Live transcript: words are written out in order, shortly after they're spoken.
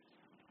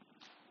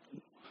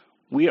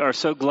We are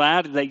so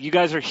glad that you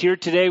guys are here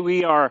today.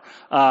 We are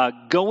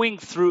going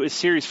through a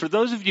series. For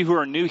those of you who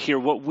are new here,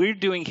 what we're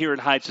doing here at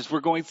Heights is we're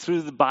going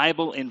through the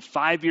Bible in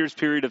 5 years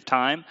period of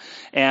time,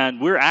 and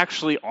we're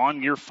actually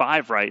on year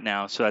 5 right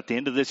now. So at the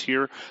end of this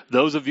year,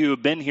 those of you who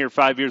have been here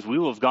 5 years, we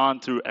will have gone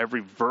through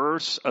every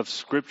verse of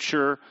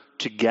Scripture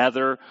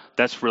together.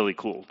 That's really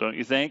cool, don't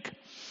you think?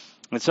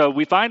 And so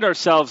we find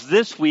ourselves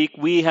this week,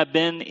 we have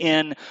been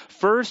in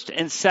 1st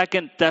and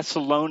 2nd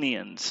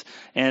Thessalonians.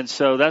 And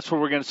so that's where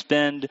we're going to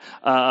spend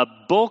a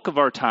bulk of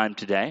our time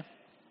today.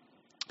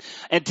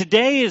 And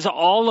today is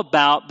all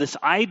about this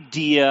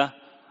idea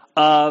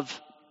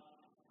of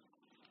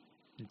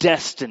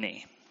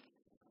destiny.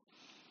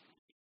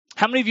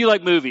 How many of you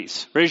like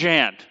movies? Raise your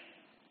hand.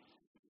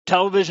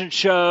 Television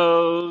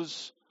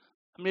shows.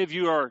 How many of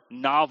you are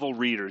novel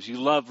readers? You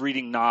love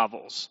reading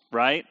novels,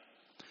 right?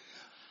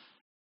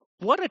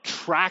 What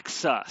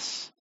attracts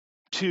us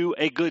to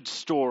a good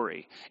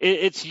story?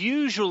 It's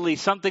usually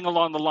something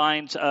along the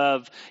lines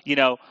of,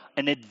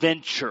 an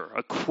adventure,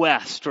 a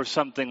quest, or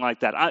something like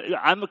that.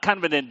 I'm kind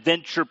of an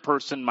adventure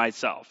person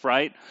myself,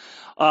 right?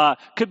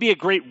 Could be a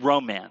great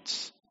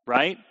romance,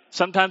 right?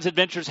 Sometimes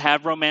adventures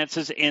have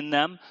romances in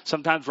them.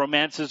 Sometimes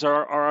romances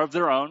are of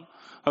their own,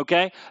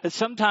 okay? And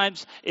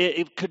sometimes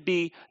it could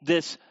be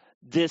this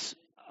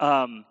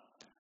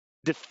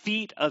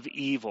defeat of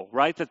evil,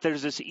 right? That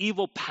there's this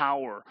evil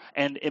power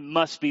and it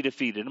must be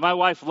defeated. And my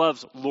wife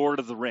loves Lord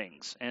of the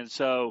Rings. And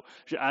so,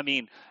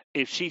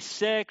 if she's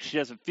sick, she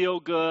doesn't feel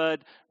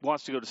good,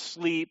 wants to go to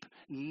sleep,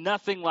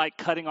 nothing like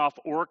cutting off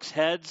orcs'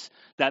 heads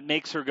that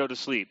makes her go to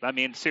sleep.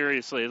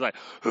 Seriously, it's like,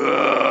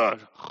 ugh.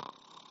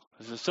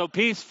 This is so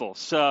peaceful.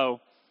 So,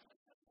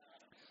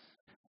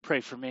 pray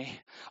for me.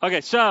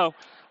 Okay, so,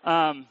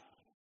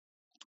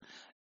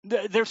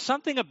 there's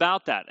something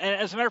about that. And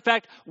as a matter of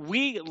fact,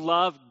 we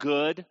love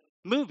good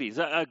movies.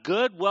 A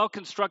good,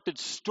 well-constructed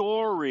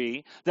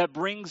story that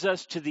brings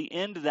us to the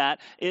end of that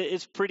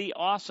is pretty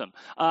awesome.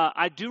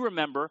 I do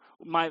remember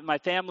my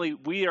family,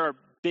 we are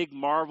big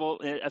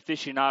Marvel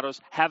aficionados,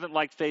 haven't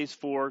liked Phase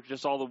 4,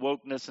 just all the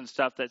wokeness and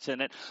stuff that's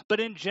in it. But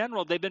in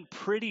general, they've been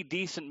pretty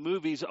decent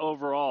movies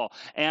overall.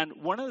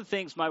 And one of the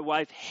things my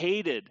wife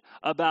hated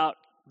about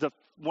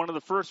one of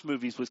the first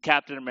movies was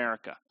Captain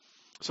America.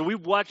 So we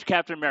watched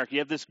Captain America. You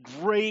have this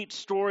great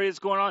story that's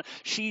going on.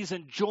 She's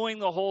enjoying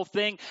the whole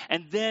thing.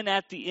 And then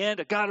at the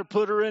end, I got to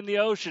put her in the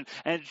ocean.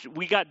 And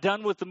we got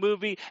done with the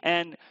movie,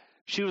 and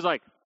she was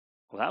like,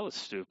 well, that was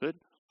stupid.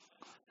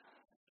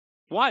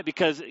 Why?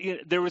 Because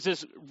there was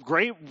this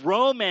great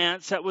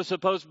romance that was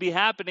supposed to be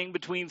happening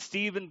between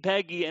Steve and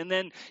Peggy, and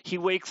then he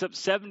wakes up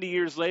 70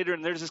 years later,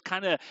 and there's this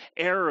kind of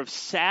air of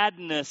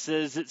sadness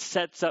as it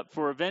sets up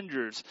for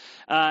Avengers.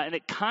 And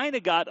it kind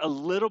of got a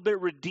little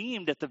bit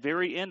redeemed at the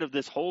very end of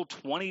this whole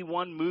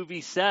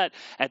 21-movie set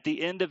at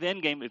the end of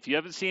Endgame. If you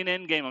haven't seen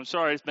Endgame, I'm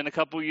sorry, it's been a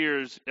couple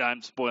years.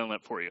 I'm spoiling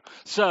it for you.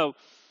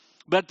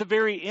 But at the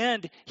very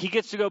end, he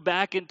gets to go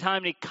back in time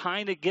and he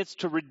kind of gets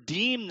to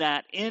redeem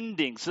that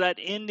ending. So that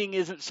ending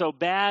isn't so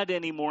bad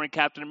anymore in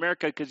Captain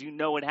America because you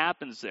know what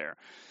happens there.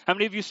 How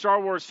many of you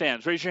Star Wars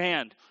fans? Raise your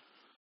hand.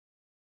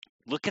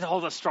 Look at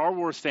all the Star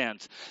Wars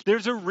fans.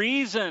 There's a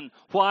reason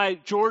why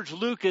George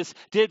Lucas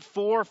did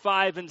 4,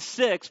 5, and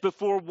 6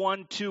 before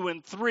 1, 2,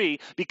 and 3.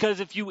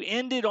 Because if you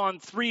ended on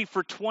 3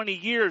 for 20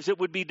 years, it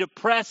would be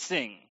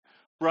depressing,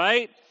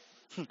 right?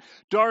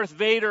 Darth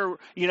Vader,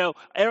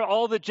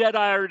 all the Jedi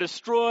are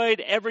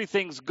destroyed,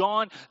 everything's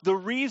gone. The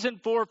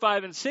reason 4,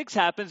 5, and 6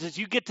 happens is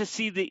you get to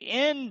see the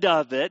end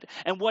of it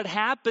and what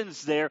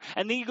happens there.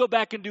 And then you go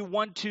back and do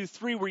 1, 2,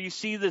 3 where you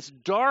see this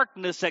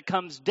darkness that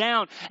comes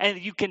down and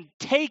you can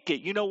take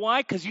it. You know why?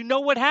 Because you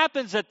know what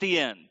happens at the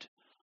end.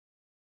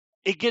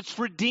 It gets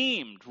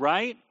redeemed,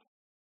 right?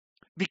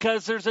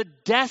 Because there's a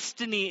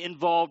destiny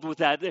involved with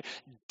that. They're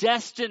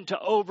destined to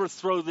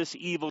overthrow this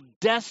evil,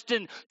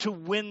 destined to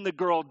win the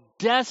girl,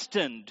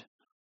 destined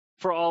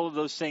for all of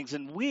those things.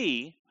 And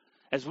we,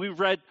 as we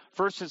read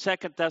 1st and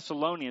 2nd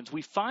Thessalonians,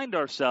 we find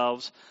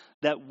ourselves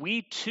that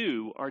we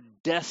too are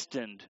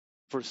destined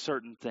for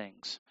certain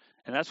things.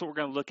 And that's what we're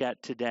going to look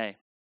at today.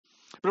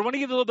 But I want to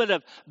give a little bit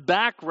of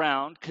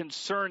background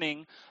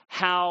concerning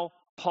how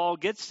Paul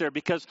gets there,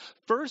 because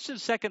 1st and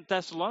 2nd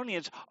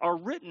Thessalonians are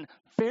written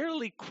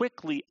fairly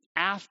quickly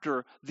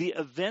after the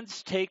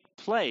events take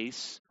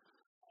place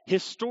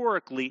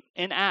historically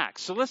in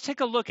Acts. So let's take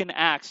a look in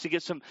Acts to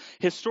get some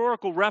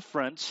historical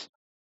reference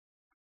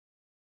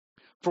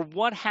for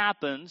what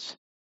happens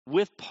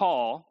with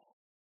Paul.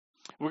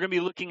 We're going to be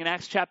looking in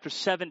Acts chapter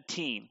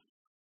 17.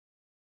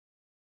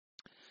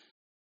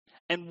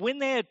 And when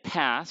they had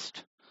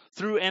passed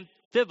through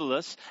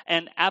Amphipolis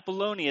and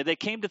Apollonia, they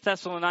came to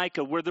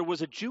Thessalonica, where there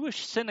was a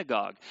Jewish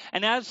synagogue.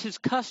 And as his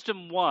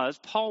custom was,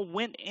 Paul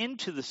went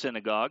into the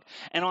synagogue,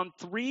 and on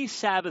 3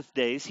 Sabbath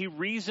days he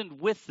reasoned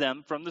with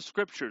them from the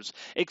Scriptures,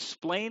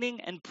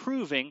 explaining and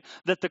proving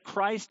that the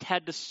Christ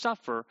had to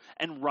suffer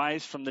and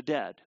rise from the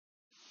dead.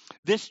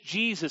 This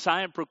Jesus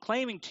I am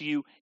proclaiming to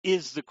you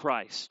is the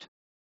Christ,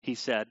 he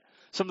said.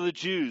 Some of the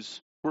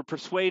Jews were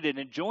persuaded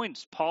and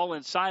joined Paul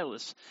and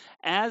Silas,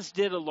 as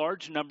did a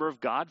large number of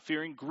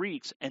God-fearing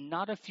Greeks and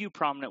not a few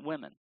prominent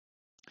women.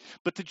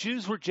 But the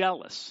Jews were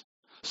jealous.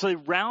 So they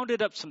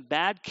rounded up some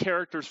bad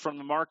characters from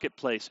the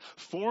marketplace,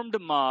 formed a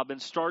mob,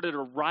 and started a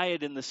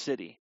riot in the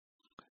city.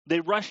 They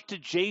rushed to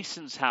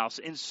Jason's house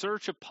in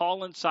search of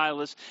Paul and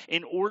Silas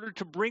in order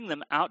to bring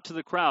them out to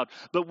the crowd.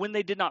 But when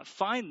they did not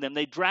find them,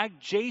 they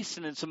dragged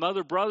Jason and some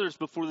other brothers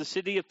before the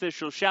city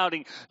officials,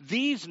 shouting,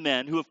 "These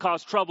men who have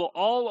caused trouble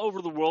all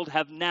over the world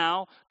have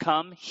now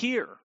come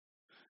here."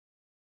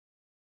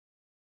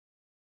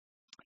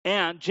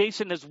 And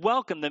Jason has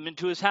welcomed them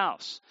into his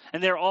house.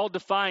 And they're all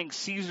defying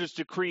Caesar's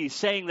decree,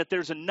 saying that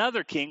there's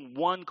another king,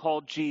 one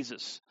called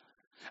Jesus.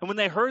 And when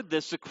they heard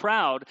this, the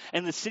crowd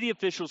and the city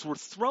officials were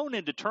thrown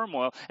into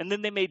turmoil, and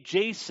then they made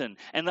Jason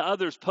and the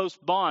others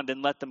post bond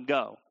and let them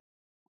go.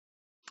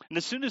 And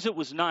as soon as it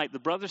was night, the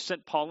brothers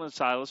sent Paul and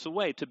Silas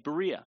away to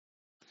Berea.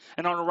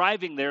 And on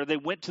arriving there, they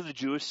went to the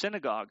Jewish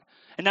synagogue.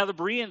 And now the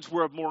Bereans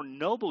were of more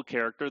noble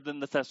character than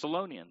the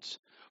Thessalonians,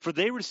 for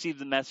they received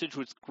the message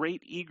with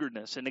great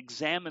eagerness and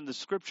examined the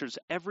scriptures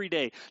every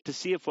day to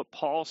see if what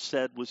Paul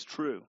said was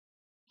true.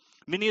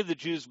 Many of the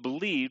Jews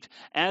believed,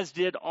 as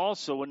did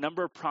also a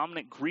number of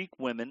prominent Greek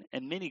women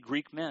and many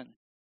Greek men.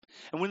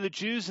 And when the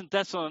Jews in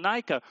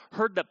Thessalonica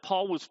heard that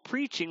Paul was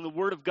preaching the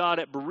word of God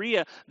at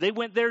Berea, they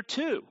went there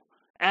too,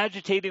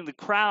 agitating the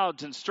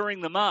crowds and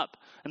stirring them up.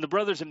 And the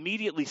brothers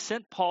immediately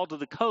sent Paul to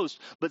the coast,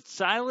 but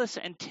Silas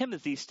and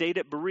Timothy stayed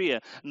at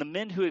Berea. And the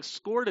men who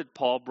escorted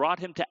Paul brought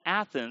him to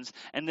Athens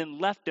and then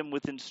left him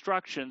with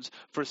instructions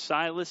for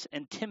Silas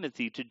and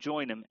Timothy to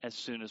join him as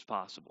soon as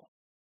possible.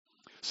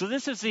 So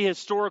this is the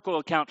historical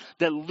account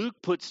that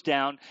Luke puts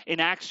down in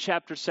Acts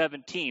chapter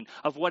 17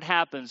 of what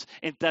happens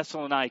in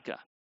Thessalonica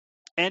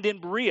and in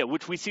Berea,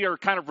 which we see are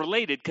kind of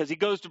related because he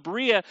goes to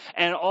Berea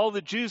and all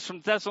the Jews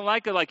from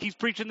Thessalonica, like, he's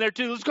preaching there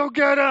too. Let's go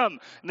get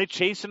him. And they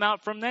chase him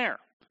out from there.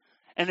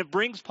 And it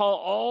brings Paul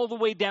all the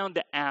way down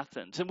to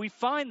Athens. And we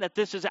find that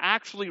this is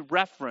actually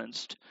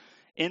referenced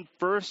in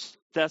 1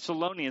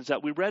 Thessalonians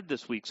that we read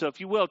this week. So if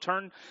you will,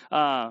 turn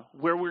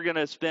where we're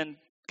going to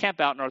camp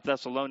out in our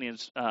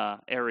Thessalonians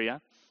area.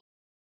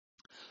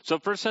 So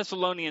 1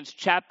 Thessalonians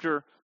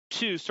chapter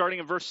 2, starting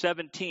in verse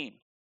 17.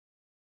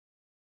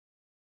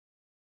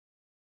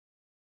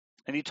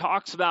 And he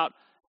talks about,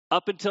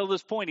 up until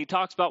this point, he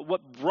talks about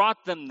what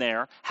brought them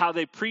there, how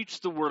they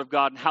preached the word of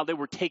God, and how they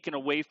were taken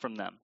away from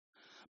them.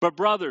 But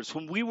brothers,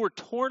 when we were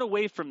torn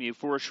away from you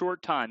for a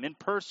short time, in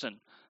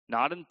person,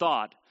 not in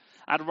thought,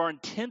 out of our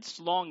intense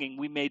longing,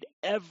 we made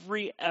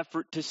every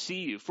effort to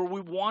see you, for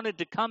we wanted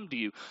to come to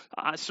you.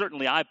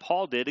 Certainly I,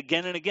 Paul, did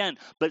again and again,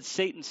 but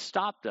Satan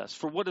stopped us.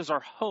 For what is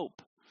our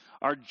hope,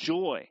 our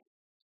joy,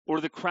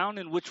 or the crown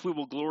in which we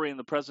will glory in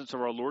the presence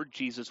of our Lord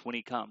Jesus when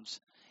he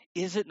comes?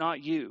 Is it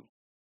not you?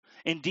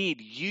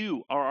 Indeed,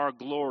 you are our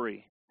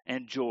glory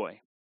and joy.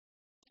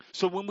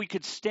 So when we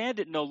could stand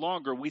it no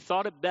longer, we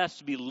thought it best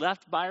to be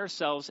left by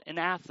ourselves in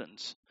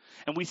Athens.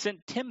 And we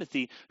sent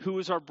Timothy, who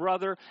is our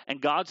brother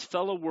and God's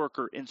fellow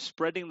worker in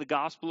spreading the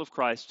gospel of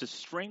Christ, to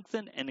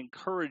strengthen and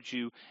encourage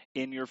you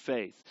in your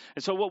faith.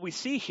 And so what we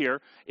see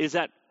here is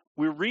that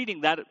we're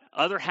reading that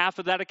other half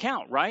of that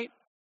account, right?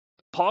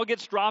 Paul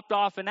gets dropped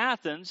off in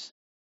Athens,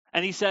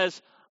 and he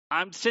says,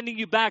 I'm sending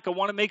you back. I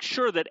want to make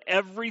sure that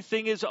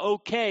everything is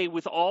okay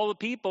with all the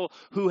people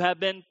who have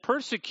been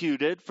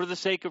persecuted for the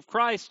sake of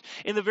Christ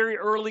in the very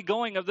early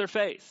going of their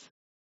faith.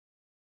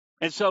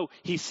 And so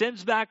he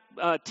sends back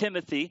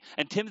Timothy,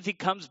 and Timothy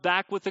comes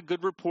back with a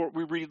good report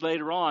we read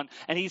later on,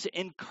 and he's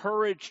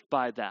encouraged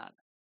by that.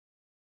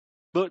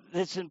 But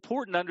it's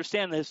important to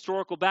understand the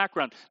historical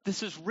background.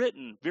 This is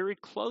written very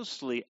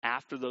closely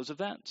after those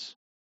events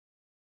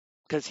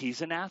because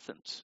he's in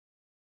Athens.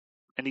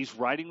 And he's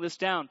writing this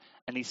down,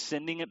 and he's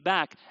sending it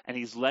back, and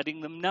he's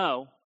letting them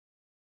know,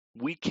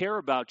 we care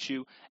about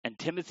you, and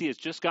Timothy has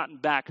just gotten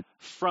back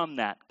from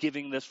that,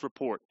 giving this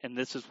report, and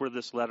this is where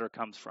this letter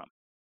comes from.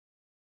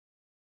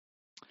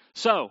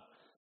 So,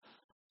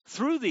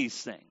 through these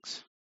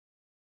things,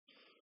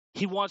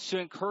 he wants to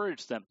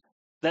encourage them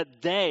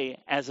that they,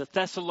 as a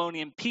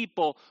Thessalonian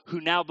people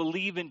who now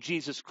believe in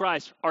Jesus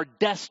Christ, are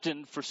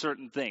destined for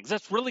certain things.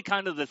 That's really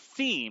kind of the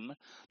theme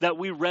that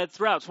we read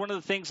throughout. It's one of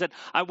the things that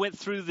I went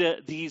through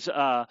these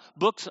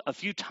books a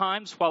few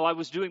times while I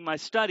was doing my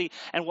study.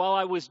 And while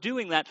I was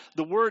doing that,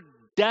 the word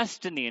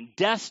destiny and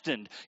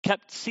destined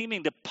kept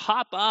seeming to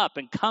pop up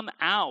and come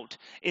out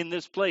in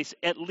this place,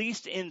 at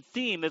least in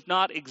theme, if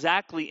not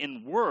exactly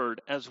in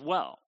word as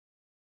well.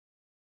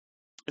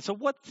 And so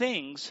what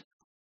things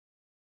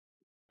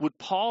would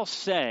Paul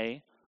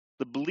say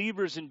the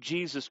believers in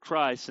Jesus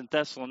Christ in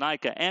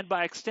Thessalonica, and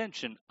by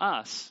extension,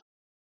 us,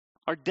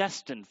 are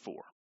destined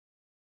for?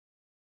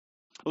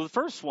 Well, the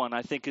first one,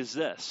 I think, is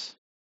this: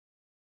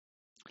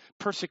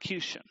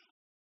 persecution.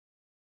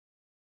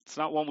 It's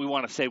not one we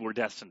want to say we're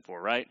destined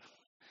for, right?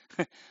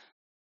 But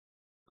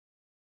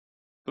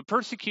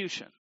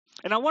persecution.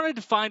 And I want to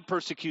define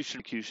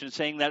persecution,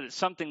 saying that it's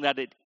something that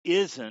it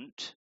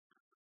isn't,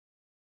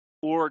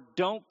 or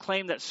don't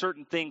claim that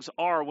certain things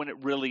are when it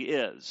really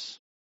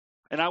is.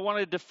 And I want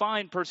to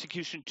define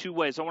persecution two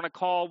ways. I want to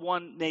call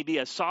one maybe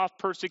a soft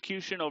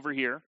persecution over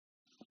here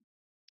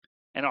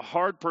and a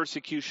hard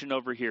persecution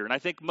over here. And I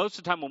think most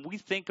of the time when we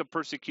think of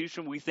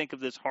persecution, we think of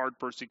this hard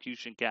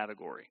persecution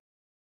category.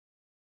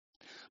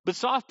 But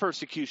soft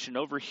persecution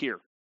over here,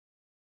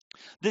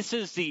 this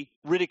is the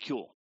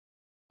ridicule,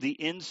 the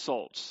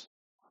insults,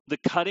 the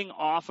cutting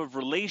off of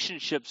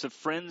relationships of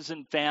friends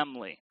and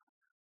family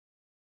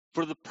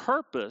for the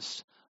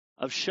purpose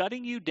of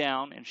shutting you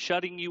down and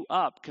shutting you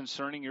up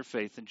concerning your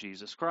faith in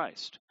Jesus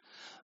Christ.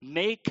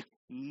 Make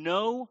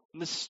no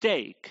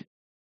mistake,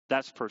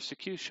 that's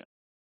persecution.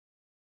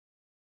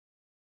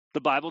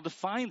 The Bible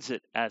defines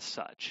it as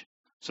such.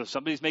 So if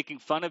somebody's making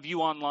fun of you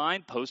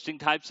online, posting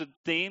types of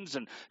themes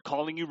and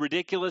calling you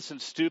ridiculous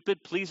and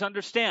stupid, please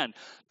understand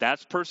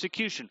that's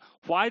persecution.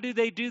 Why do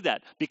they do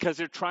that? Because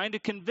they're trying to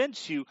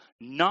convince you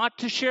not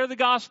to share the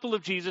gospel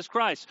of Jesus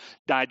Christ.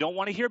 I don't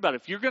want to hear about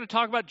it. If you're going to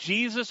talk about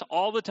Jesus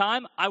all the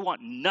time, I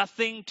want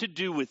nothing to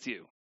do with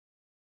you.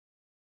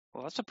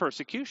 Well, that's a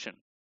persecution.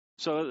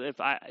 So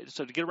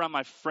to get around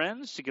my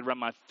friends, to get around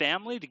my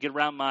family, to get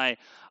around my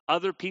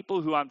other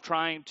people who I'm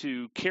trying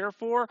to care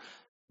for,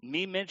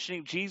 me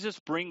mentioning Jesus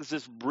brings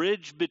this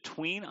bridge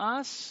between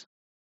us.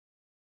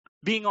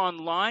 Being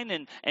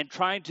online and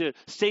trying to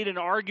state an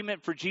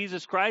argument for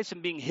Jesus Christ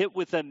and being hit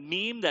with a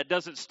meme that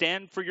doesn't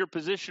stand for your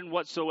position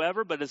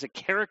whatsoever, but as a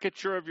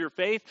caricature of your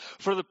faith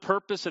for the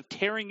purpose of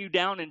tearing you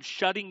down and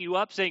shutting you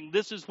up, saying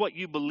this is what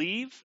you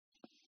believe.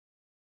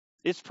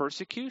 It's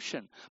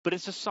persecution, but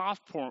it's a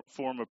soft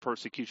form of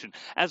persecution.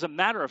 As a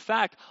matter of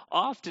fact,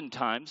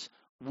 oftentimes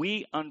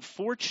we,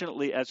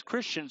 unfortunately, as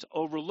Christians,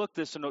 overlook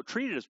this and don't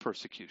treat it as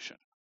persecution.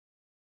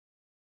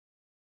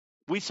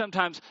 We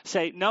sometimes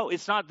say, no,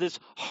 it's not this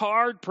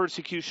hard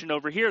persecution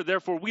over here,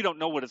 therefore we don't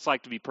know what it's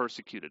like to be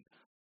persecuted.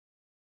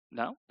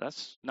 No,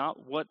 that's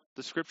not what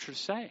the scriptures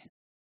say.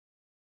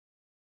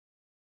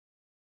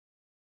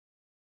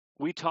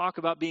 We talk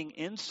about being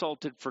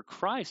insulted for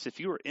Christ. If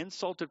you are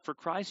insulted for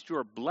Christ, you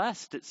are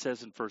blessed, it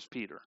says in 1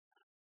 Peter.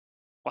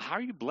 Well, how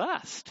are you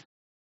blessed?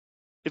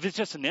 If it's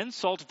just an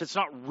insult, if it's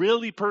not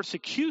really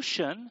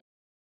persecution,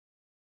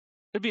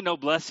 there'd be no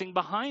blessing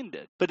behind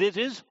it. But it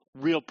is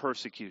real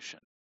persecution.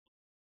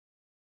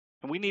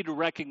 And we need to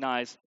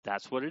recognize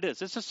that's what it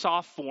is. It's a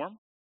soft form.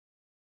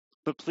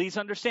 But please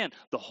understand,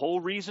 the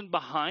whole reason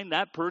behind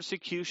that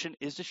persecution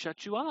is to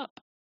shut you up.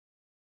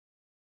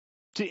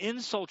 To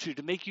insult you,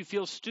 to make you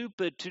feel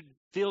stupid, to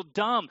feel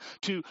dumb,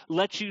 to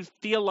let you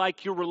feel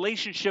like your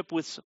relationship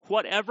with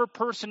whatever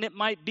person it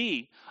might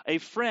be, a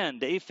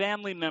friend, a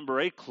family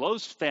member, a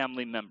close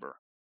family member,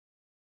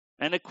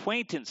 an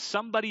acquaintance,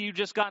 somebody you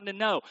just gotten to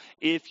know.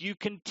 If you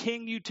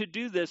continue to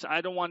do this, I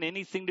don't want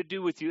anything to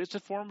do with you. It's a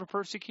form of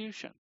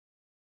persecution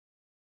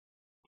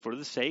for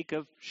the sake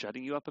of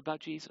shutting you up about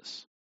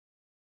Jesus.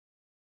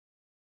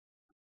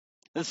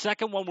 The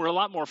second one we're a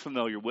lot more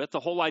familiar with,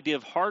 the whole idea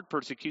of hard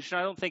persecution.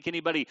 I don't think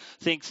anybody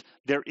thinks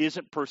there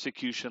isn't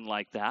persecution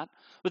like that.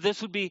 But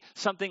this would be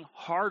something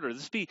harder.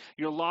 This would be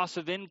your loss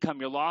of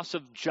income, your loss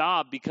of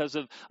job because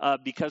of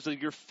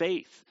your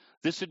faith.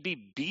 This would be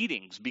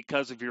beatings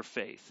because of your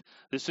faith.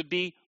 This would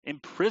be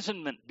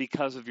imprisonment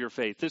because of your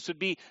faith. This would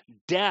be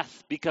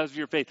death because of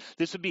your faith.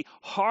 This would be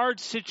hard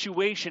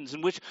situations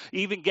in which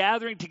even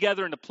gathering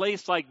together in a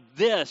place like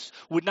this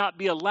would not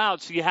be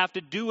allowed. So you have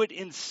to do it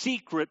in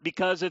secret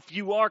because if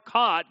you are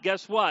caught,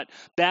 guess what?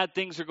 Bad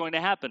things are going to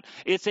happen.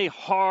 It's a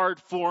hard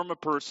form of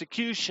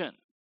persecution.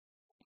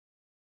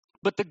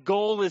 But the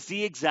goal is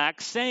the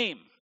exact same.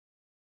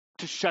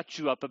 To shut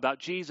you up about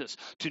Jesus,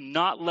 to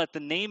not let the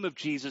name of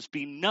Jesus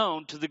be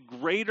known to the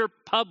greater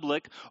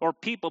public or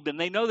people. And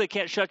they know they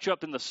can't shut you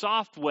up in the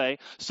soft way,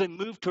 so they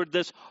move toward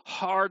this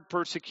hard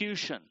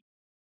persecution.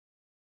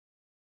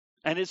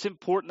 And it's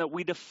important that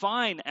we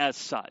define as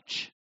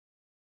such.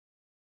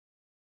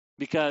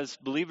 Because,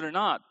 believe it or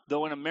not,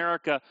 though in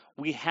America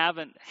we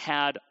haven't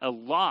had a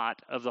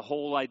lot of the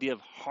whole idea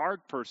of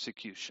hard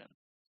persecution,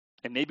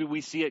 and maybe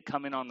we see it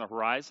coming on the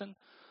horizon,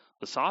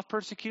 the soft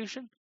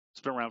persecution, it's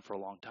been around for a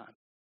long time.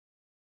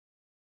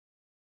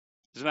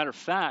 As a matter of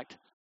fact,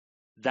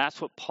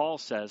 that's what Paul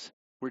says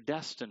we're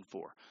destined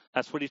for.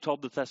 That's what he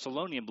told the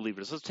Thessalonian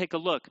believers. Let's take a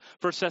look.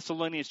 1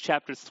 Thessalonians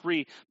chapter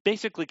 3,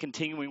 basically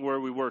continuing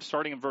where we were,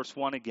 starting in verse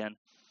 1 again.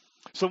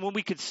 So when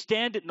we could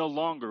stand it no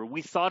longer,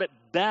 we thought it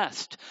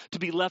best to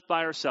be left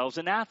by ourselves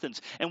in Athens.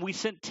 And we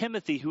sent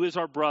Timothy, who is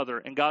our brother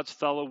and God's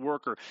fellow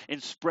worker, in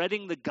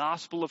spreading the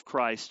gospel of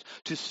Christ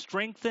to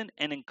strengthen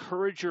and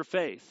encourage your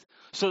faith,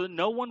 so that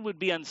no one would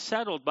be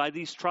unsettled by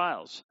these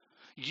trials.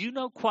 You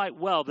know quite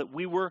well that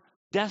we were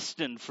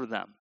destined for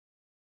them.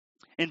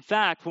 In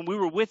fact, when we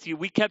were with you,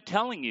 we kept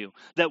telling you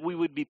that we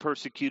would be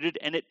persecuted,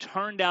 and it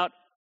turned out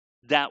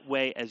that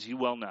way, as you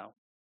well know.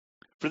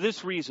 For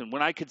this reason,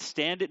 when I could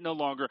stand it no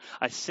longer,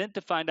 I sent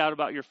to find out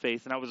about your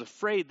faith, and I was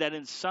afraid that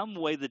in some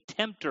way the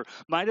tempter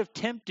might have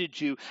tempted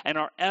you, and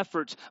our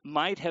efforts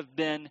might have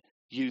been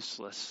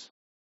useless.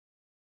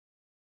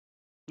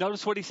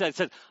 Notice what he said. He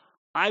said,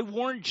 I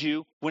warned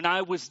you when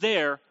I was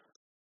there,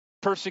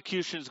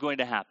 persecution is going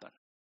to happen.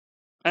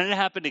 And it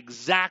happened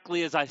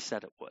exactly as I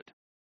said it would.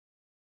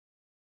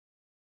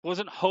 He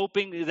wasn't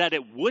hoping that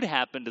it would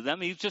happen to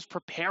them. He was just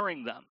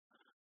preparing them.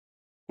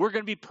 We're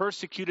going to be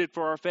persecuted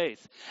for our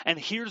faith. And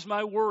here's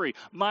my worry.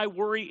 My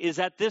worry is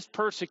that this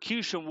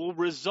persecution will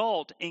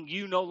result in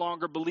you no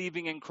longer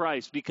believing in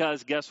Christ.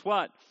 Because guess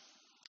what?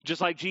 Just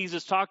like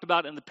Jesus talked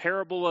about in the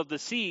parable of the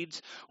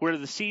seeds, where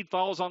the seed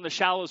falls on the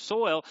shallow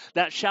soil,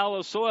 that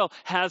shallow soil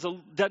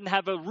doesn't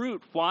have a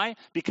root. Why?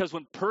 Because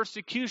when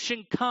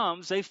persecution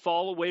comes, they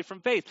fall away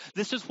from faith.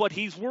 This is what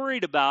he's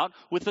worried about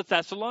with the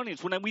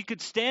Thessalonians. When we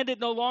could stand it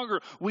no longer,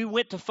 we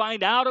went to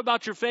find out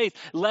about your faith,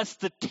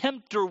 lest the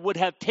tempter would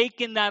have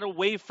taken that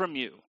away from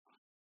you.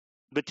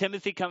 But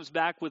Timothy comes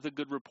back with a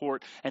good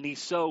report, and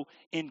he's so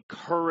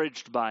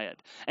encouraged by it.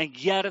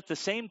 And yet, at the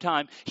same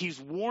time,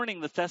 he's warning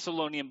the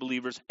Thessalonian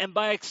believers, and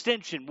by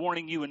extension,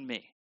 warning you and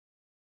me,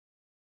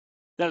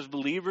 that as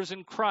believers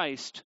in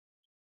Christ,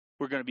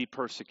 we're going to be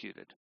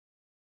persecuted.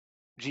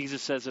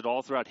 Jesus says it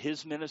all throughout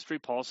his ministry.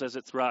 Paul says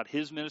it throughout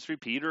his ministry.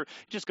 Peter,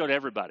 just go to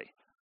everybody.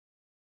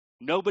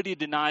 Nobody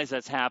denies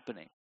that's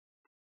happening.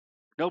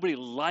 Nobody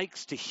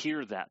likes to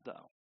hear that,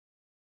 though,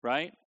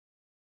 right?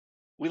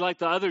 We like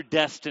the other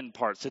destined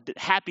parts, the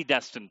happy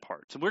destined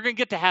parts. And we're going to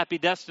get to happy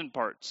destined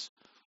parts.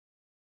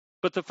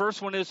 But the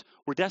first one is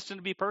we're destined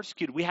to be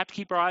persecuted. We have to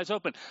keep our eyes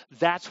open.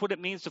 That's what it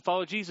means to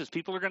follow Jesus.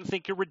 People are going to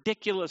think you're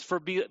ridiculous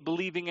for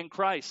believing in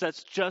Christ.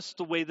 That's just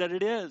the way that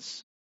it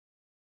is.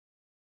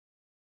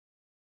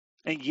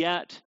 And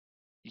yet,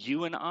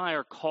 you and I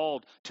are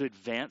called to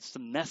advance the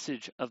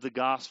message of the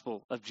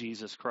gospel of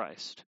Jesus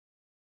Christ.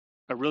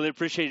 I really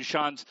appreciated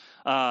Sean's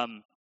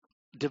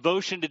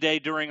devotion today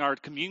during our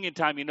communion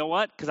time. You know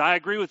what? Because I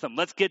agree with him.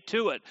 Let's get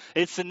to it.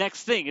 It's the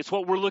next thing. It's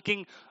what we're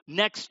looking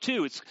next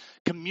to. It's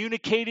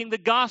communicating the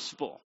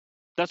gospel.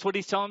 That's what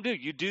he's telling them to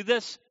do. You do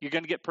this, you're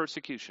going to get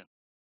persecution.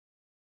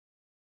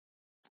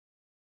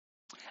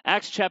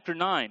 Acts chapter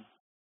 9.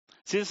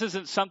 See, this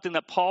isn't something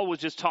that Paul was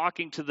just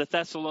talking to the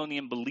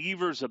Thessalonian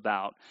believers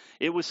about.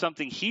 It was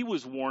something he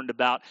was warned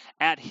about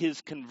at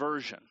his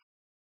conversion.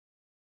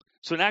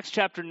 So in Acts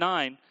chapter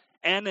 9,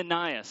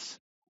 Ananias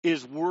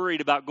is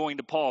worried about going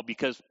to Paul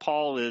because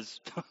Paul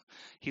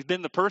he's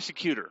been the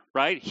persecutor,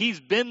 right? He's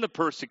been the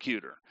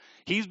persecutor.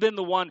 He's been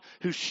the one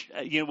who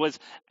was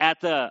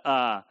at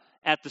the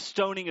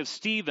stoning of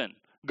Stephen,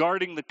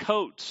 guarding the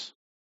coats.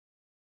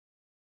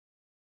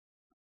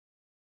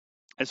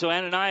 And so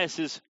Ananias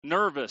is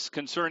nervous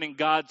concerning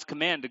God's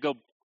command to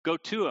go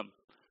to him,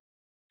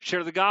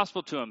 share the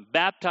gospel to him,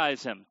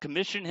 baptize him,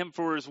 commission him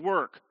for his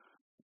work.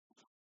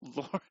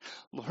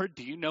 Lord,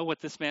 do you know what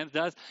this man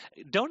does?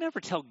 Don't ever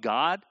tell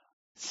God.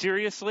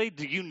 Seriously?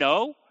 Do you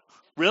know?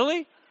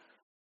 Really?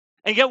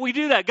 And yet we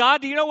do that.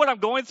 God, do you know what I'm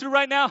going through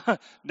right now?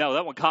 No,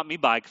 that one caught me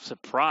by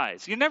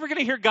surprise. You're never going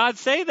to hear God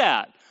say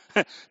that.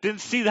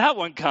 Didn't see that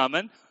one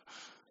coming.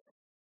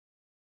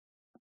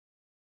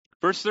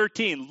 Verse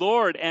 13,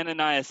 Lord,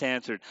 Ananias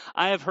answered,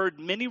 I have heard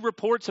many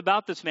reports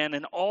about this man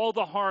and all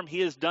the harm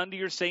he has done to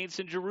your saints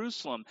in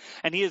Jerusalem.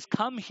 And he has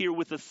come here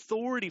with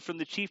authority from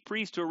the chief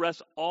priest to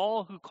arrest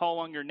all who call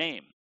on your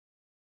name.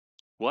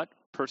 What?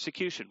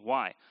 Persecution.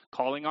 Why?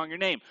 Calling on your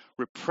name.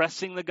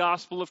 Repressing the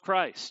gospel of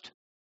Christ.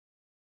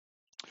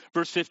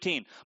 Verse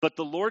 15, but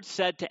the Lord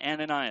said to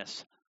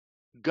Ananias,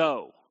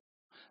 go.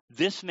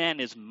 This man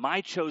is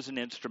my chosen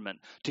instrument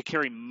to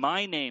carry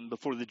my name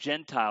before the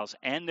Gentiles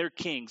and their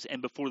kings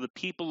and before the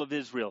people of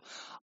Israel.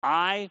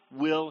 I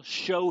will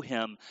show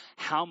him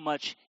how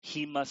much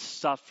he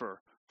must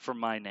suffer for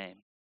my name.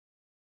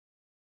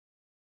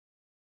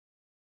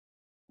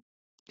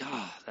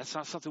 That's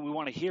not something we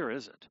want to hear,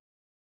 is it?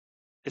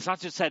 It's not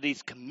just that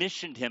he's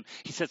commissioned him.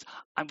 He says,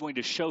 I'm going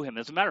to show him.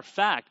 As a matter of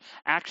fact,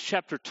 Acts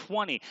chapter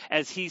 20,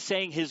 as he's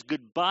saying his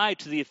goodbye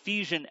to the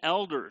Ephesian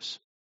elders,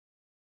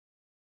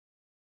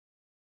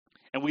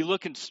 and we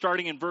look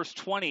starting in verse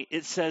 20,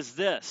 it says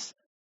this.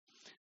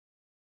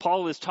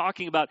 Paul is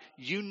talking about,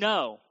 you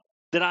know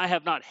that I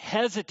have not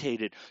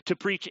hesitated to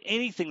preach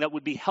anything that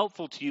would be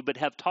helpful to you, but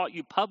have taught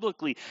you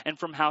publicly and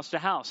from house to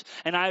house.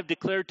 And I have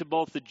declared to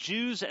both the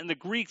Jews and the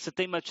Greeks that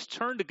they must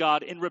turn to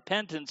God in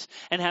repentance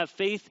and have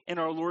faith in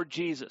our Lord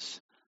Jesus.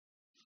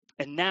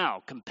 And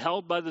now,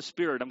 compelled by the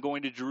Spirit, I'm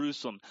going to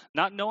Jerusalem,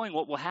 not knowing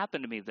what will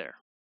happen to me there.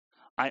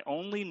 I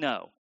only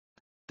know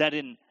that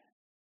in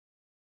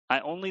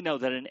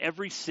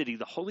every city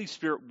the Holy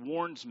Spirit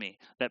warns me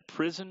that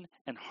prison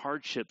and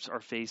hardships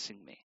are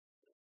facing me.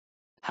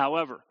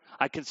 However,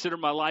 I consider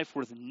my life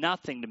worth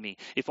nothing to me,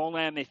 if only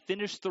I may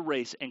finish the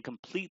race and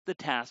complete the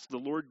task the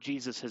Lord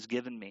Jesus has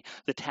given me,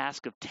 the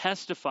task of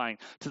testifying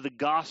to the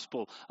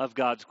gospel of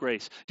God's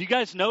grace. Do you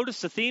guys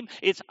notice the theme?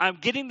 It's I'm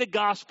getting the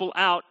gospel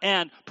out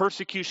and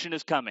persecution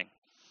is coming.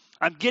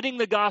 I'm getting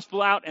the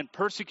gospel out and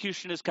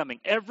persecution is coming.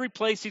 Every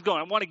place he's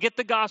going, I want to get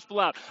the gospel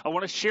out. I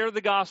want to share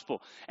the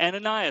gospel.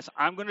 Ananias,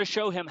 I'm going to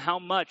show him how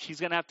much he's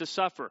going to have to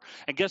suffer.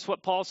 And guess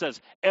what Paul says?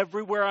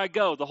 Everywhere I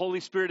go, the Holy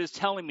Spirit is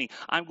telling me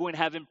I'm going to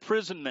have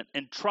imprisonment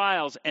and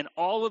trials and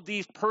all of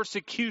these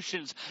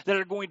persecutions that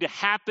are going to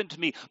happen to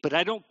me. But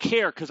I don't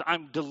care because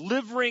I'm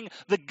delivering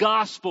the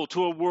gospel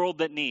to a world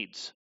that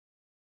needs.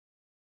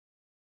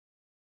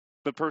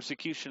 but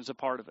persecution is a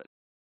part of it.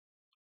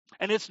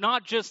 And it's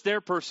not just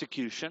their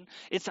persecution,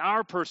 it's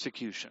our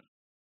persecution.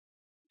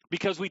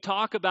 Because we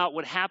talk about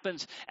what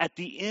happens at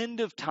the end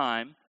of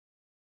time,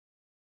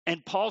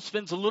 and Paul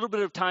spends a little bit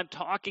of time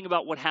talking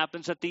about what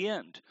happens at the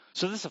end.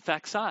 So this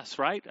affects us,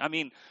 right? I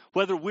mean,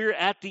 whether we're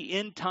at the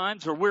end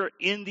times or we're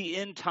in the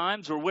end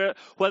times, or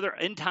whether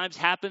end times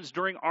happens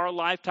during our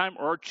lifetime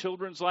or our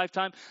children's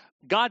lifetime,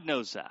 God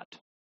knows that.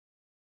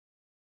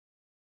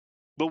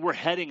 But we're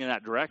heading in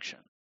that direction.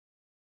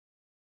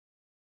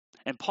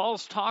 And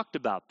Paul's talked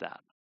about that.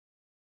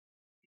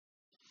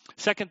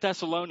 2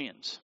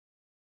 Thessalonians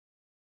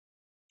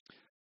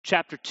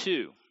chapter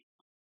 2.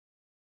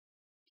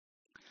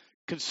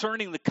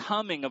 Concerning the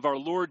coming of our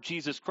Lord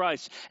Jesus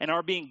Christ and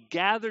our being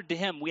gathered to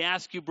him, we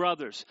ask you,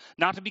 brothers,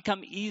 not to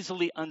become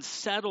easily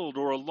unsettled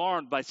or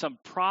alarmed by some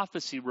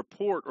prophecy,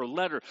 report, or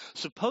letter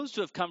supposed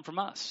to have come from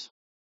us,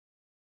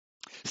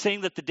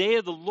 saying that the day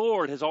of the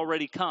Lord has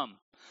already come.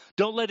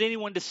 Don't let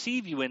anyone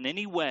deceive you in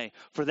any way,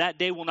 for that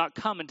day will not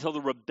come until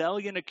the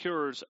rebellion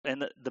occurs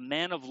and the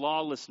man of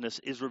lawlessness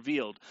is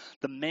revealed,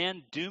 the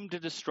man doomed to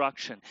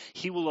destruction.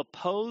 He will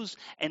oppose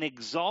and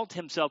exalt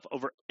himself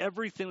over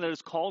everything that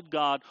is called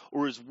God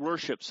or is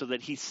worshipped, so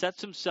that he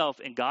sets himself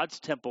in God's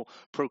temple,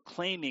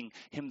 proclaiming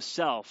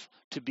himself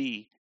to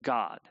be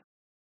God.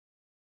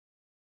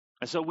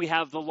 And so we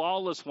have the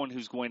lawless one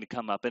who's going to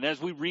come up. And as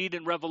we read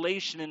in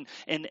Revelation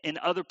and in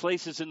other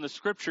places in the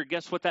scripture,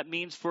 guess what that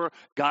means for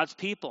God's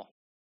people?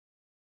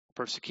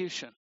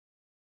 Persecution.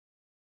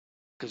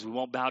 Because we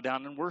won't bow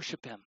down and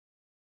worship him.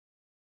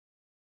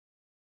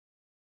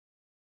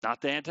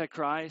 Not the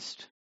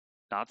Antichrist,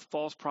 not the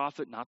false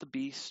prophet, not the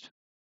beast.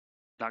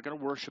 Not going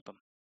to worship him.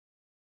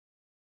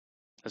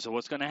 And so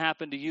what's going to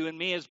happen to you and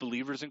me as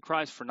believers in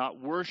Christ for not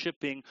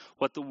worshiping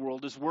what the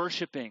world is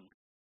worshiping?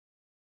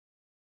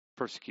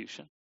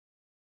 Persecution.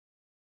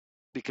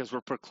 Because we're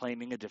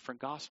proclaiming a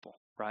different gospel,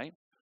 right?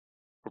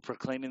 We're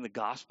proclaiming the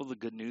gospel, the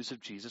good news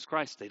of Jesus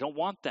Christ. They don't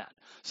want that.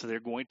 So they're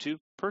going to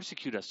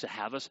persecute us, to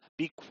have us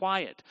be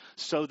quiet,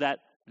 so that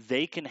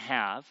they can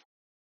have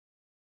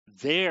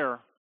their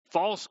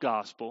false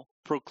gospel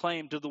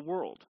proclaimed to the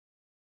world.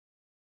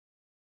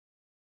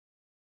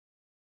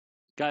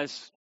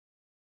 Guys,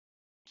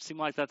 seem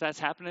like that's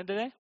happening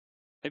today?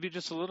 Maybe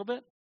just a little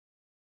bit?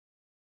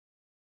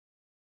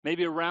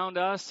 Maybe around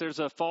us there's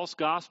a false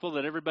gospel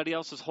that everybody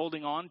else is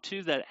holding on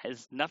to that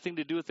has nothing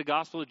to do with the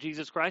gospel of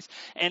Jesus Christ.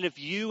 And if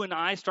you and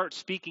I start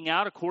speaking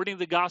out according to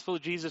the gospel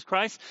of Jesus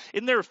Christ,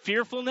 isn't there a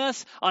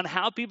fearfulness on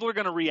how people are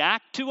going to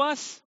react to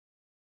us?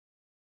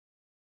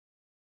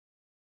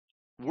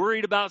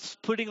 Worried about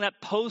putting that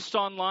post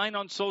online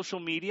on social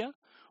media?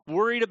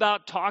 Worried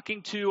about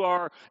talking to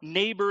our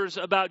neighbors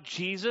about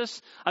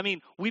Jesus? I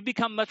mean, we've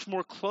become much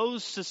more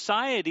closed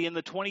society in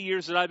the 20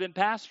 years that I've been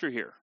pastor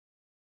here.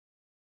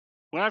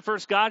 When I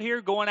first got here,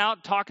 going out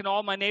and talking to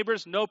all my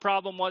neighbors, no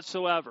problem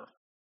whatsoever.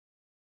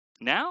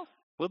 Now, a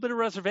little bit of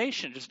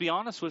reservation, just be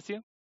honest with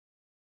you.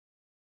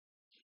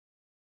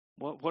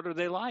 What are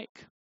they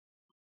like?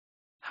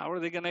 How are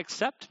they going to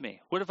accept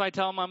me? What if I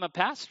tell them I'm a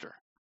pastor?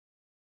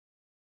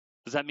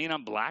 Does that mean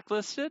I'm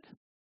blacklisted?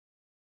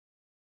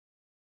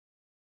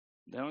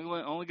 They're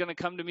only going to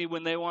come to me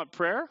when they want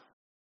prayer?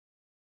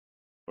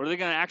 Or are they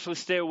going to actually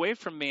stay away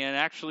from me and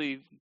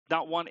actually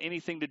not want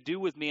anything to do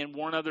with me and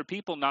warn other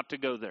people not to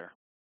go there?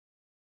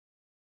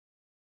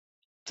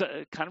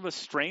 It's kind of a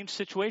strange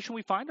situation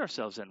we find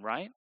ourselves in,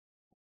 right?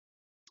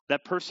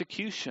 That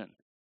persecution,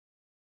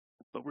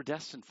 but we're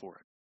destined for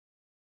it.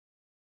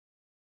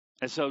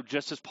 And so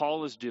just as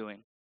Paul is doing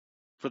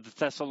for the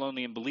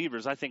Thessalonian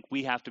believers, I think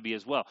we have to be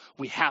as well.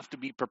 We have to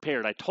be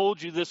prepared. I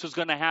told you this was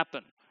going to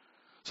happen.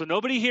 So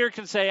nobody here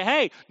can say,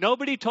 hey,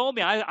 nobody told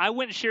me. I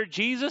went and shared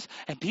Jesus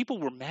and people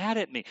were mad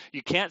at me.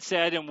 You can't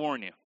say I didn't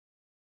warn you.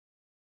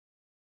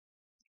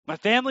 My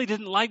family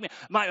didn't like me.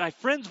 My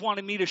friends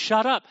wanted me to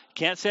shut up.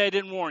 Can't say I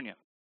didn't warn you.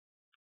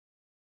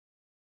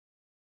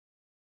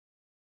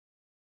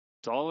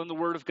 It's all in the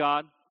Word of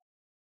God.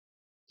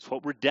 It's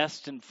what we're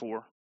destined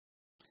for.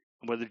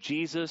 And whether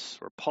Jesus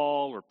or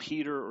Paul or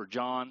Peter or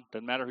John,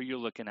 doesn't matter who you're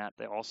looking at,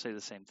 they all say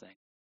the same thing.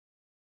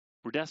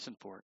 We're destined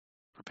for it.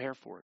 Prepare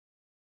for it.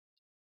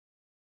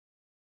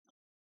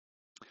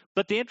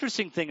 But the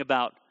interesting thing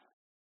about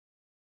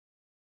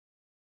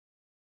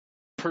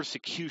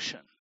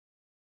persecution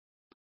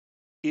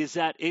is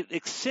that it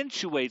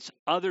accentuates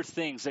other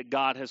things that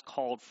God has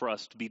called for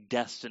us to be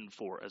destined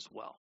for as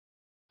well.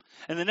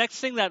 And the next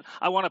thing that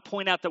I want to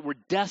point out that we're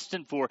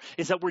destined for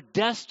is that we're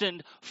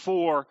destined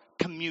for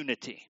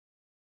community.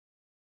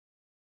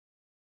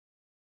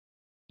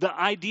 The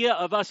idea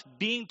of us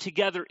being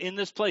together in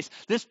this place,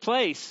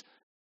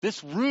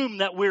 this room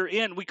that we're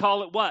in, we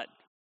call it what?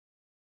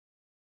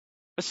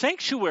 A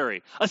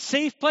sanctuary, a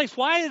safe place.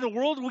 Why in the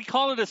world do we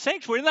call it a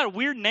sanctuary? Isn't that a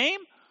weird name?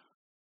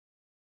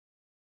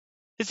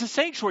 It's a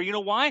sanctuary. You know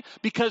why?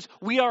 Because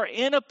we are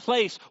in a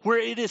place where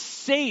it is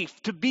safe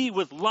to be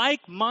with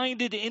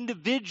like-minded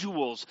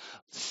individuals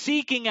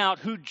seeking out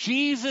who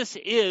Jesus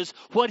is,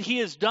 what he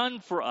has done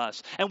for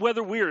us. And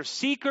whether we are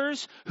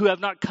seekers who have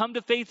not come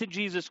to faith in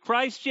Jesus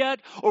Christ yet,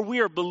 or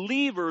we are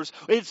believers,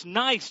 it's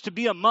nice to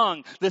be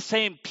among the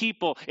same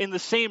people in the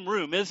same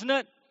room, isn't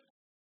it?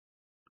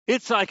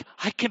 It's like,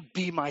 I can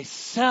be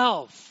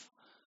myself.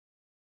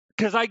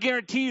 Because I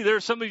guarantee you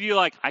there's some of you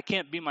like, I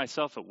can't be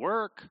myself at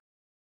work.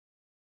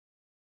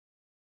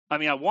 I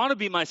mean, I want to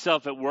be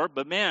myself at work,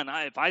 but man,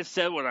 if I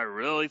said what I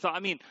really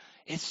thought,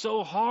 it's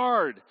so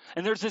hard.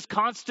 And there's this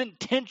constant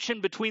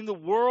tension between the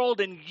world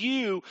and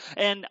you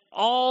and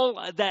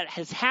all that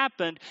has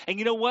happened. And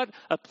you know what?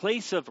 A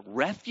place of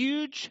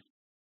refuge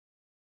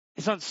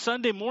is on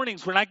Sunday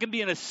mornings when I can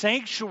be in a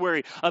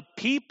sanctuary of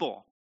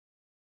people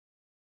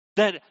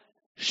that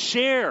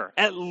share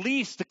at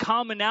least the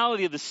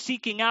commonality of the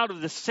seeking out of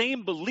the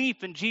same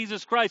belief in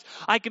Jesus Christ.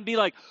 I can be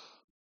like,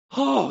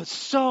 oh, it's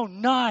so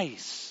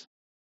nice.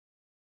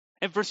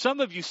 And for some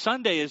of you,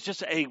 Sunday is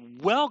just a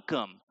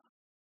welcome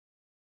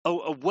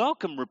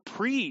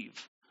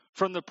reprieve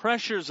from the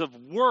pressures of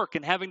work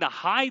and having to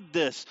hide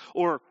this,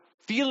 or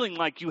feeling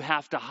like you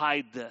have to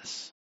hide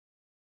this,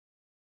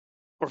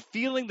 or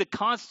feeling the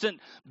constant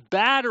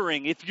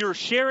battering. If you're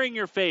sharing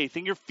your faith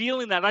and you're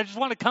feeling that, I just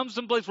want to come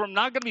someplace where I'm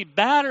not going to be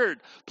battered,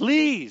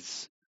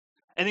 please,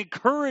 and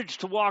encouraged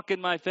to walk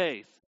in my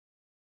faith.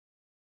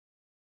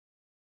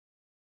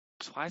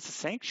 That's why it's a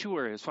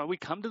sanctuary. It's why we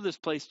come to this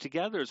place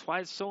together. It's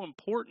why it's so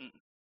important.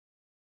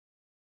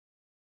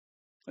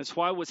 It's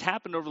why what's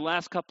happened over the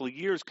last couple of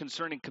years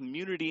concerning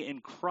community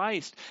in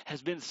Christ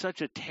has been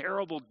such a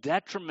terrible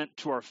detriment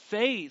to our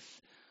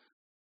faith,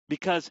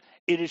 because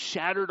it has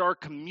shattered our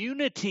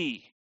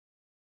community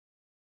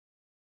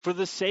for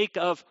the sake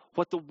of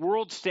what the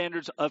world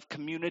standards of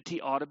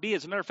community ought to be.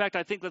 As a matter of fact,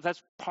 I think that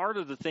that's part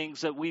of the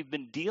things that we've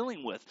been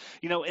dealing with.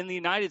 You know, in the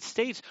United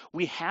States,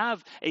 we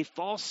have a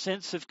false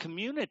sense of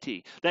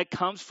community that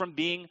comes from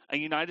being a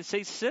United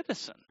States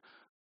citizen.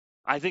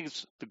 I think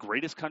it's the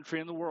greatest country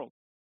in the world.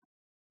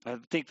 I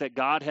think that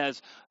God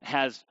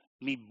has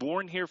me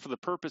born here for the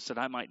purpose that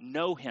I might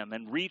know him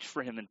and reach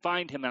for him and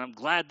find him, and I'm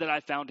glad that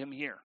I found him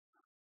here.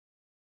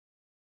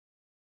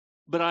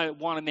 But I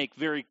want to make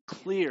very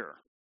clear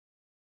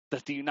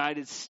that the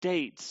United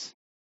States,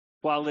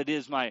 while it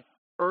is my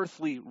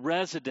earthly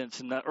residence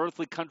in the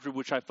earthly country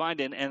which I find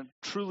in, and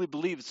truly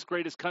believe it's the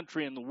greatest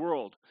country in the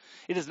world,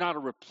 it is not a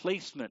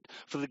replacement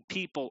for the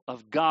people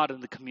of God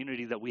and the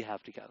community that we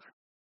have together.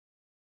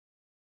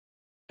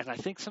 And I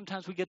think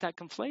sometimes we get that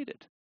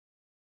conflated,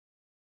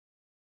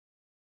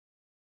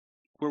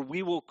 where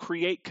we will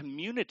create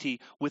community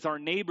with our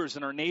neighbors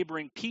and our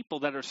neighboring people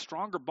that are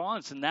stronger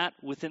bonds than that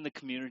within the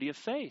community of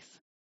faith.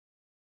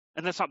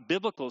 And that's not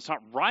biblical. It's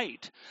not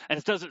right. And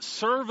it doesn't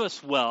serve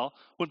us well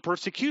when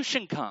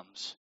persecution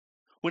comes.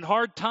 When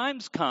hard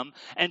times come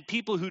and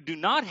people who do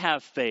not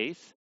have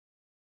faith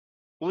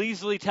will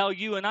easily tell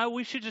you and I,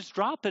 we should just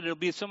drop it. It'll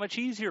be so much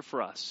easier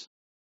for us.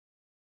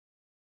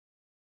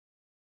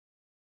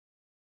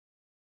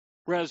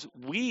 Whereas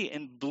we,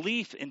 in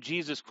belief in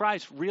Jesus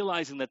Christ,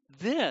 realizing that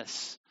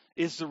this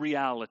is the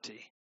reality,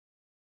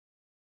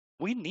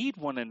 we need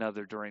one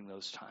another during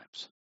those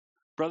times.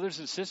 Brothers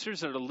and sisters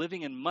that are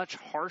living in much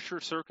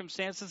harsher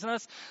circumstances than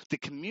us, the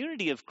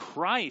community of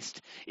Christ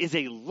is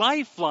a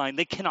lifeline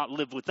they cannot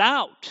live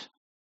without.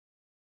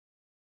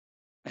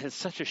 And it's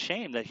such a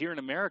shame that here in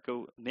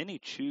America, many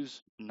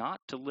choose not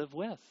to live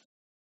with.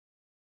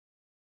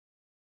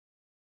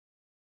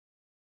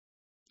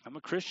 I'm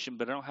a Christian,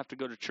 but I don't have to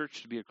go to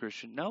church to be a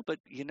Christian. No, but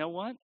you know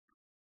what?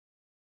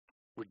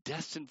 We're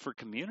destined for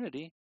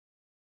community.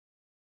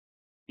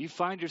 You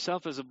find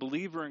yourself as a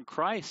believer in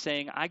Christ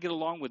saying, I get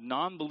along with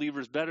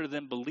non-believers better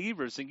than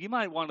believers. And you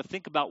might want to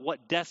think about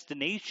what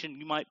destination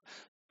you might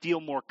feel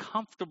more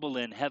comfortable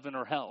in, heaven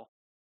or hell.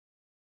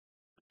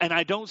 And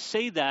I don't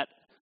say that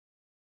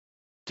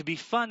to be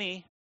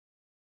funny.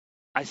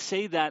 I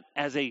say that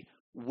as a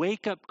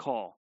wake-up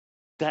call.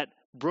 That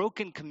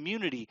broken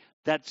community,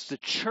 that's the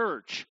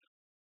church.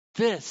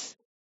 This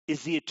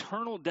is the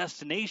eternal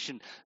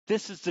destination.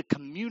 This is the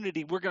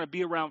community we're going to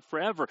be around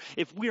forever.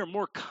 If we are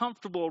more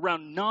comfortable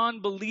around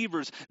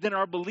non-believers than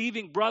our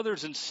believing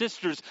brothers and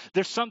sisters,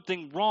 there's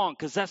something wrong,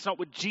 because that's not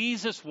what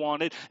Jesus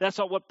wanted. That's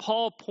not what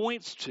Paul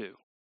points to.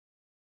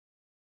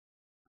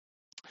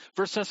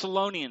 1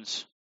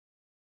 Thessalonians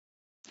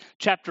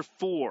chapter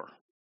 4,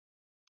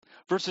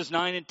 verses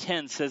 9 and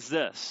 10 says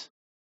this.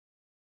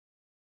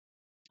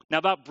 Now,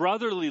 about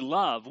brotherly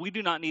love, we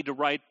do not need to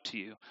write to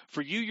you,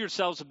 for you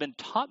yourselves have been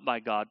taught by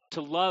God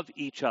to love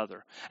each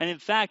other. And in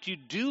fact, you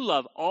do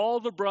love all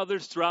the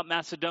brothers throughout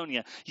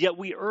Macedonia. Yet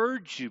we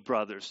urge you,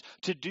 brothers,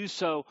 to do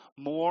so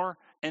more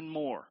and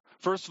more.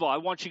 First of all, I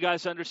want you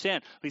guys to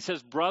understand, when he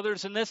says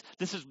brothers in this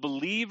is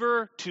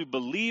believer to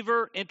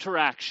believer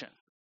interaction.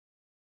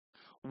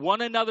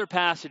 One another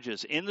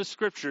passages in the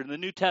scripture, in the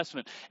New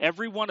Testament,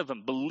 every one of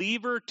them,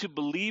 believer to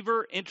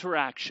believer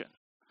interaction.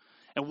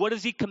 And what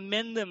does he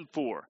commend them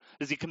for?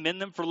 Does he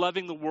commend them for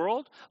loving the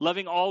world?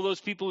 Loving all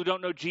those people who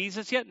don't know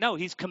Jesus yet? No,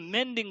 he's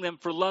commending them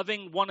for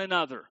loving one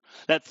another.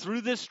 That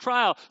through this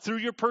trial, through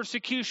your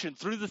persecution,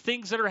 through the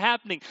things that are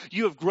happening,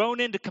 you have grown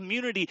into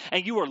community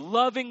and you are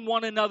loving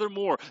one another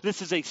more.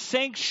 This is a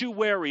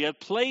sanctuary, a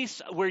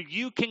place where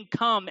you can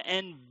come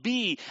and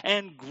be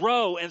and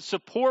grow and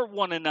support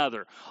one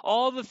another.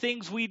 All the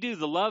things we do,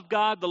 the love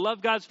God, the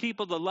love God's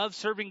people, the love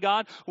serving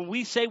God, when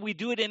we say we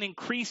do it in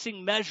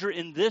increasing measure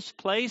in this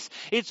place,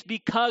 it's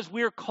because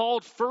we're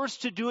called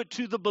first to do it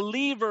to the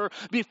believer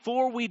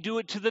before we do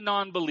it to the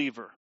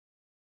non-believer.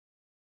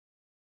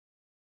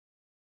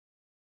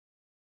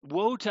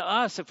 Woe to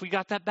us if we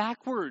got that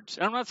backwards.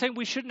 And I'm not saying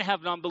we shouldn't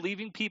have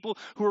non-believing people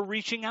who are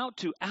reaching out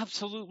to.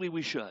 Absolutely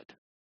we should.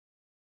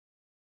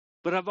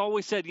 But I've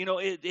always said,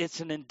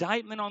 it's an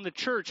indictment on the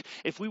church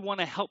if we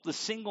want to help the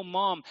single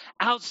mom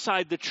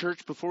outside the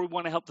church before we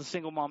want to help the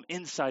single mom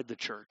inside the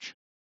church.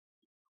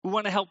 We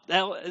want to help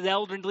the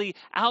elderly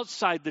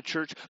outside the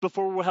church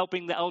before we're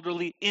helping the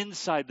elderly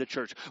inside the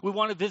church. We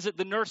want to visit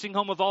the nursing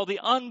home of all the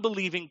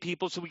unbelieving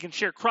people so we can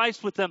share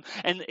Christ with them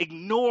and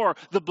ignore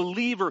the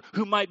believer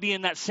who might be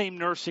in that same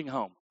nursing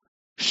home.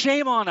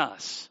 Shame on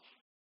us.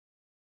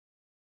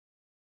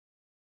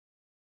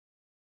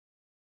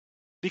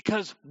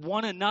 Because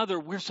one another,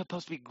 we're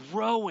supposed to be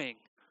growing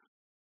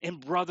in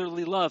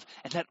brotherly love.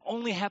 And that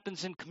only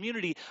happens in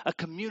community, a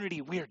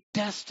community we are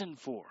destined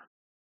for.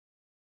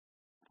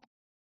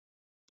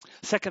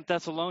 2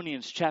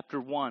 Thessalonians chapter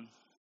 1.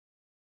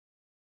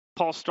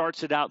 Paul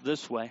starts it out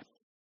this way.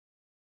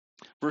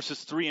 Verses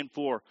 3 and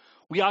 4.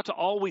 We ought to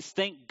always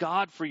thank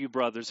God for you,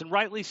 brothers, and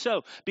rightly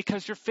so,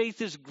 because your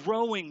faith is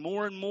growing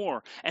more and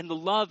more, and the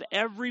love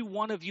every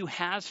one of you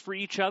has for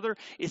each other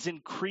is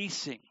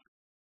increasing.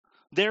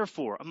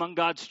 Therefore, among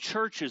God's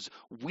churches,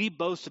 we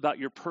boast about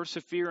your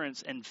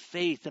perseverance and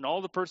faith and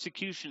all the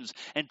persecutions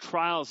and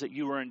trials that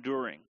you are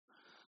enduring.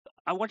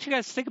 I want you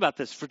guys to think about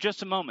this for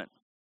just a moment.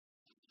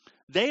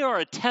 They are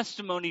a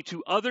testimony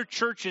to other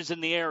churches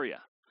in the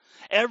area.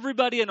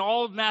 Everybody in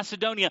all of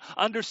Macedonia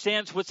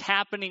understands what's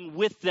happening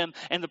with them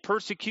and the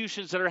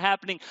persecutions that are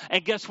happening.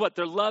 And guess what?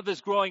 Their love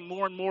is growing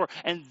more and more.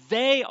 And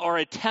they are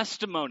a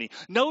testimony.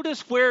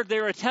 Notice where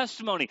they're a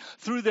testimony.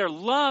 Through their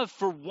love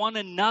for one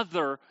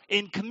another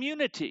in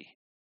community.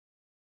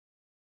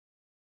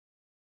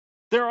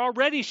 They're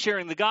already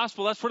sharing the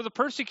gospel. That's where the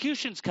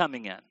persecution's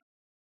coming in.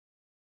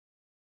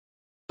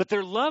 But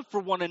their love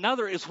for one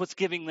another is what's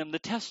giving them the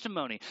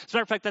testimony. As a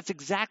matter of fact, that's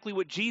exactly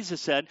what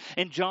Jesus said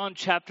in John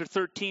chapter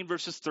 13,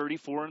 verses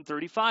 34 and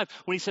 35,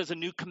 when he says, a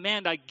new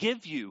command I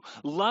give you,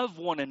 love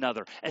one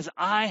another. As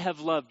I have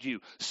loved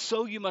you,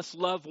 so you must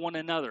love one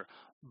another.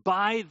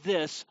 By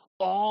this,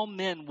 all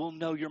men will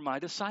know you're my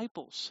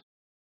disciples,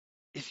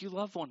 if you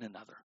love one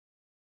another.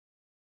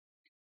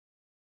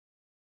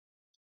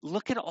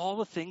 Look at all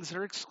the things that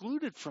are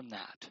excluded from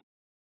that.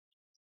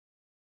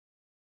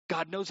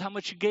 God knows how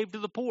much you gave to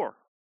the poor.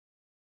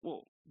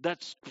 Well,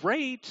 that's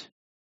great,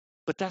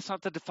 but that's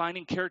not the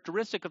defining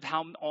characteristic of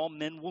how all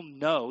men will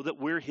know that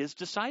we're his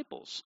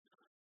disciples.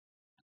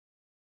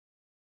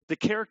 The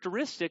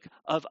characteristic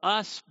of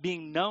us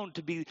being known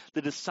to be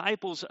the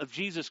disciples of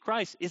Jesus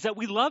Christ is that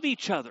we love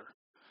each other.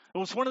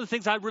 And it's one of the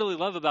things I really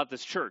love about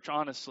this church,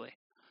 honestly.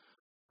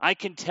 I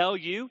can tell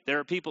you there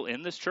are people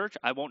in this church,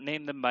 I won't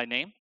name them by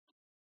name,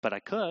 but I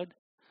could,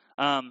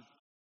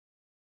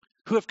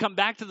 who have come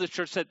back to the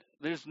church and said,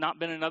 there's not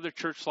been another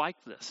church like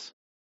this.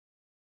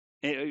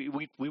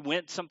 We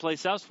went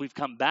someplace else, we've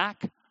come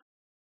back,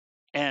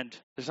 and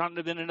there's not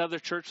been another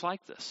church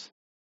like this,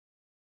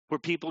 where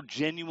people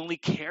genuinely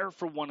care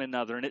for one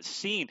another. And it's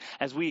seen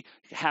as we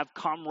have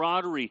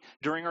camaraderie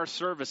during our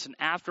service and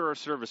after our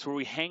service, where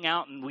we hang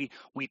out and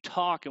we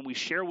talk and we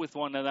share with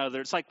one another.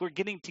 It's like we're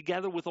getting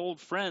together with old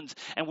friends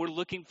and we're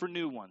looking for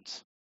new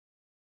ones.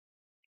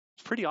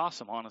 It's pretty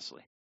awesome,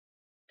 honestly.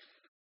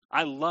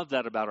 I love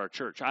that about our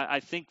church. I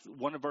think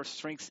one of our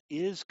strengths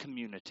is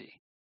community.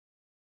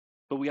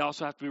 But we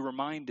also have to be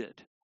reminded,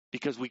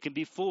 because we can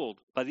be fooled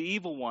by the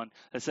evil one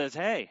that says,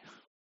 hey,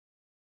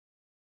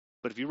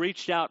 but if you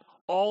reached out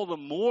all the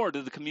more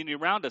to the community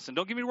around us, and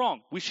don't get me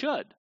wrong, we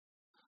should.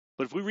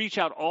 But if we reach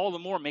out all the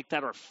more, make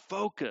that our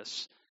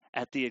focus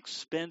at the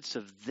expense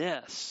of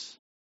this,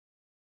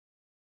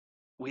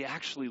 we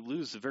actually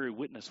lose the very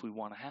witness we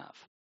want to have.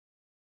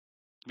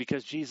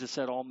 Because Jesus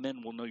said, all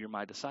men will know you're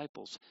my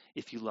disciples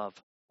if you love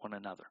one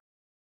another.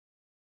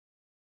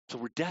 So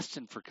we're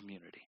destined for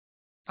community.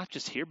 Not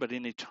just here, but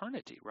in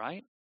eternity,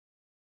 right?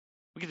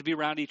 We get to be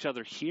around each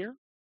other here,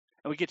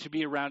 and we get to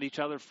be around each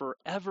other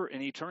forever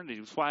in eternity.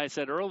 That's why I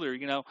said earlier,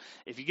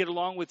 if you get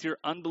along with your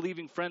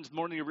unbelieving friends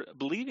more than your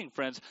believing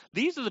friends,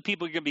 these are the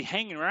people you're going to be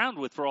hanging around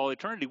with for all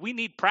eternity. We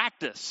need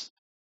practice.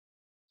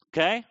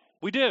 Okay?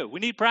 We do. We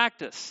need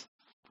practice.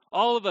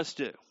 All of us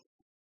do.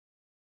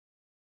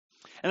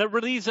 And that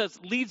leads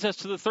us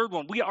to the third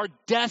one. We are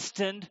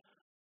destined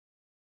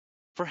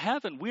for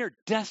heaven. We are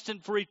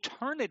destined for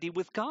eternity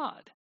with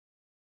God.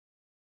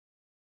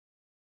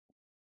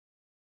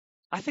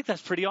 I think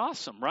that's pretty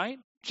awesome, right?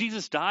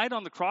 Jesus died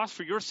on the cross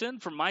for your sin,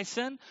 for my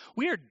sin.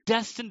 We are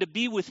destined to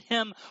be with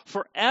him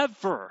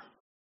forever.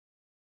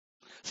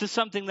 This is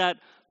something that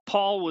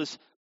Paul was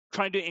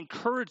trying to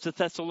encourage the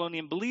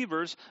Thessalonian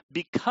believers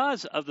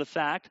because of the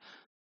fact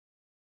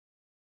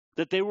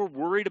that they were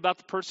worried about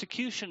the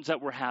persecutions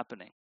that were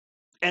happening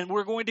and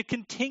were going to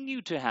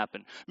continue to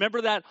happen.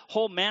 Remember that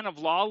whole man of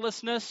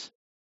lawlessness?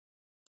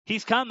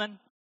 He's coming.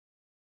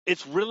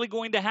 It's really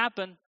going to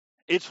happen.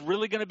 It's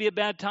really going to be a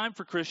bad time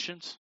for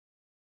Christians.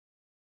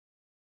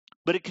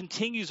 But it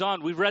continues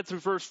on. We've read through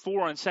verse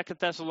 4 in 2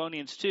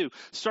 Thessalonians 2.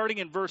 Starting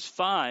in verse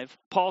 5,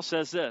 Paul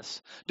says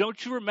this,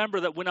 "Don't you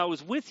remember that when I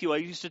was with you, I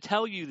used to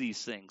tell you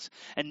these things?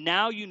 And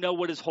now you know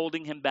what is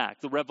holding him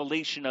back, the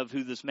revelation of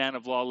who this man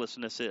of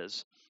lawlessness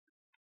is,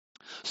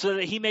 so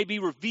that he may be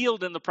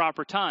revealed in the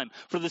proper time.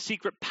 For the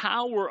secret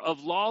power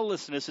of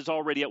lawlessness is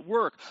already at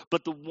work,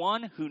 but the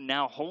one who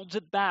now holds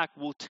it back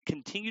will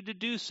continue to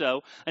do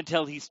so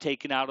until he's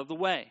taken out of the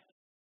way.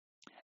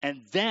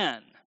 And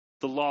then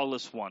the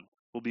lawless one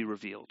will be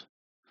revealed,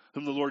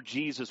 whom the Lord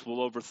Jesus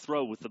will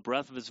overthrow with the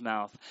breath of his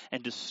mouth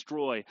and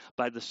destroy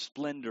by the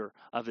splendor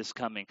of his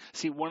coming."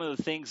 See, one of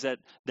the things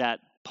that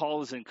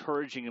Paul is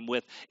encouraging him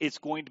with, it's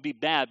going to be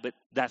bad, but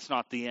that's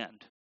not the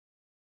end.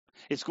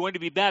 It's going to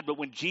be bad, but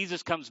when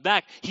Jesus comes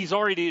back, he's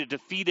already a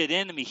defeated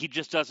enemy. He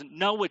just doesn't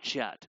know it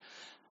yet.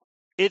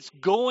 It's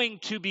going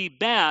to be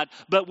bad,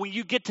 but when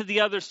you get to the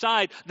other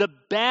side, the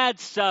bad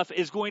stuff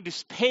is going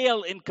to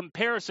pale in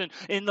comparison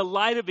in the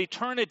light of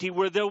eternity,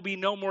 where there will be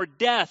no more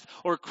death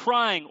or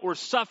crying or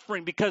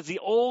suffering, because the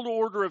old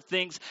order of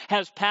things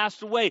has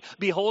passed away.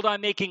 Behold,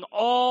 I'm making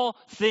all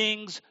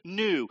things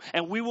new,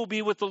 and we will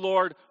be with the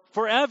Lord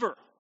forever.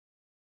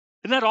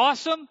 Isn't that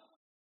awesome?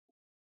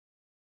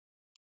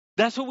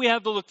 That's what we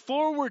have to look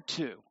forward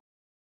to.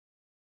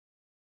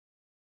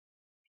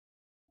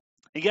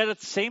 And yet at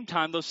the same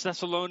time, those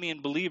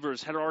Thessalonian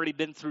believers had already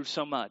been through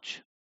so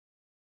much.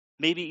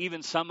 Maybe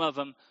even some of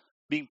them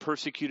being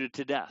persecuted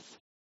to death.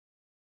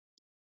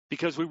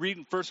 Because we read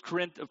in 1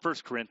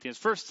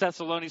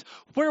 Thessalonians,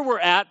 where we're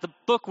at, the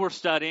book we're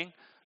studying,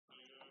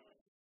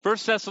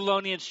 1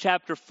 Thessalonians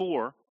chapter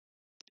 4,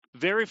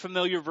 very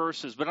familiar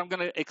verses, but I'm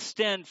going to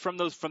extend from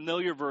those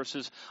familiar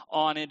verses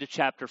on into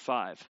chapter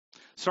 5.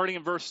 Starting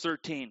in verse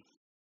 13.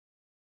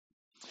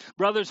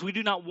 "Brothers, we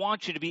do not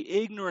want you to be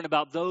ignorant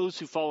about those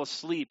who fall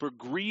asleep or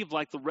grieve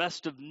like the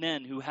rest of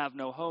men who have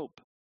no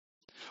hope.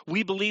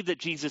 We believe that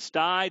Jesus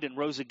died and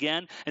rose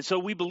again, and so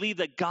we believe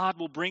that God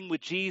will bring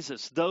with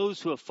Jesus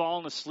those who have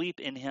fallen asleep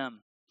in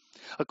him.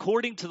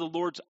 According to the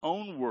Lord's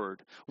own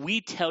word,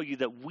 we tell you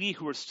that we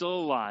who are still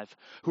alive,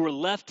 who are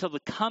left till the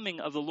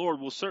coming of the Lord,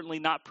 will certainly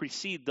not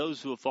precede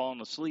those who have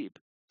fallen asleep.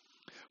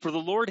 For the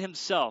Lord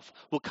himself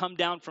will come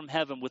down from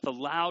heaven with a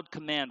loud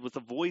command, with the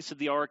voice of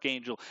the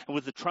archangel, and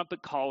with the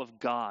trumpet call of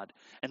God.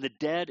 And the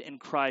dead in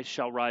Christ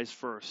shall rise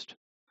first.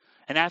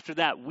 And after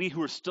that, we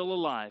who are still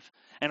alive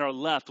and are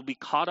left will be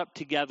caught up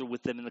together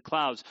with them in the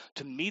clouds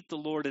to meet the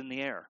Lord in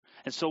the air.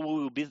 And so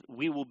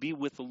we will be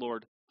with the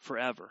Lord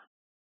forever.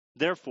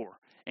 Therefore,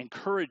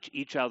 encourage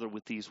each other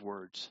with these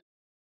words."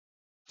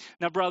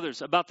 Now,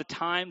 brothers, about the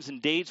times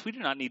and dates, we do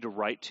not need to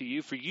write to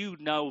you, for you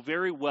know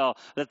very well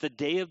that the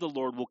day of the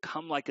Lord will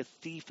come like a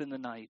thief in the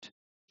night.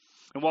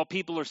 And while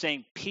people are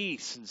saying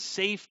peace and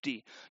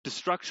safety,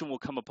 destruction will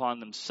come upon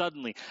them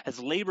suddenly as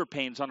labor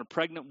pains on a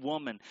pregnant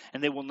woman,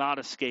 and they will not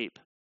escape.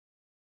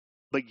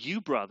 But you,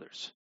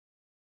 brothers,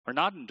 are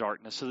not in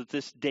darkness, so that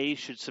this day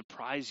should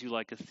surprise you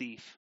like a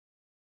thief.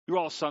 You're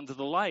all sons of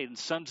the light and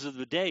sons of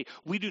the day.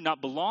 We do not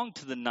belong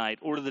to the night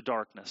or to the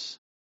darkness.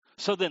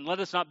 So then, let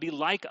us not be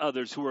like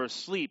others who are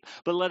asleep,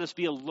 but let us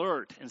be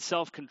alert and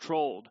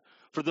self-controlled.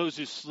 For those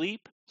who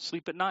sleep,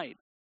 sleep at night.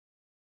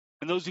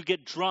 And those who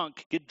get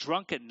drunk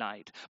at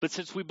night. But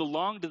since we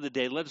belong to the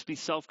day, let us be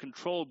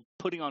self-controlled,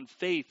 putting on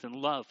faith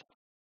and love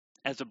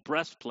as a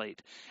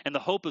breastplate, and the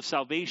hope of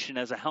salvation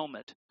as a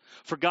helmet.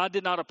 For God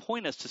did not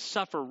appoint us to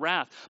suffer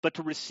wrath, but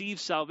to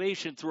receive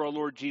salvation through our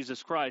Lord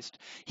Jesus Christ.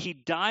 He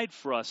died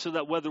for us so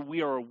that whether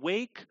we are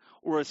awake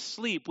or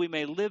asleep, we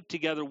may live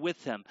together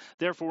with him.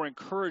 Therefore,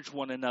 encourage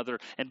one another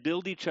and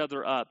build each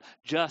other up,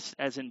 just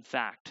as in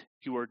fact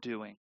you are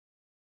doing.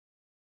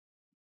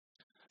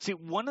 See,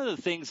 one of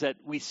the things that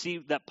we see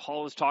that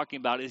Paul is talking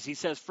about is he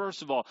says,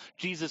 first of all,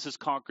 Jesus has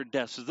conquered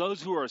death. So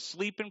those who are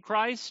asleep in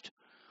Christ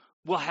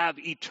will have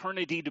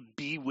eternity to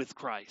be with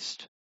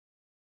Christ.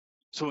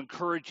 So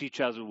encourage each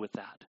other with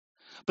that.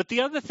 But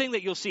the other thing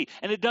that you'll see,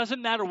 and it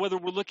doesn't matter whether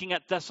we're looking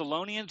at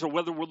Thessalonians or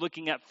whether we're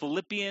looking at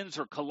Philippians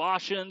or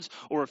Colossians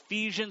or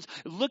Ephesians,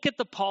 look at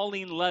the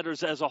Pauline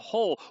letters as a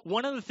whole.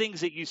 One of the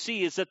things that you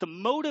see is that the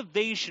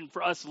motivation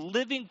for us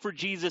living for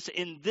Jesus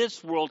in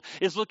this world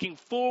is looking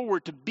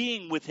forward to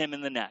being with him in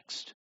the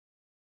next.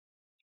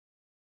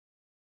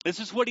 This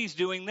is what he's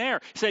doing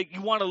there. He's saying,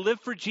 you want to live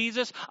for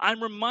Jesus?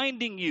 I'm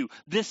reminding you,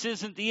 this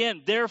isn't the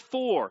end.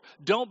 Therefore,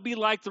 don't be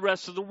like the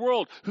rest of the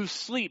world who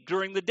sleep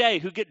during the day,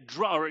 who get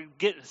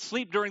drunk, or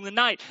sleep during the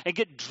night and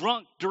get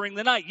drunk during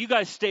the night. You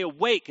guys stay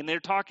awake. And they're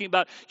talking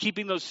about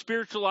keeping those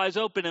spiritual eyes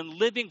open and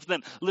living for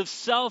them. Live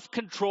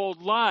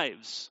self-controlled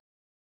lives.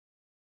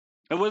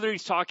 And whether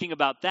he's talking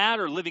about that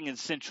or living in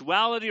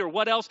sensuality or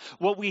what else,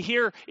 what we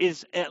hear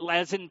is,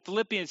 as in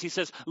Philippians, he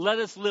says, let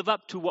us live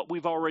up to what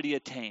we've already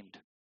attained.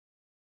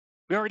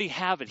 We already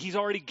have it. He's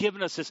already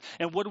given us this.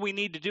 And what do we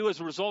need to do as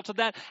a result of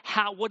that?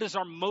 What is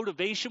our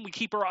motivation? We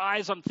keep our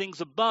eyes on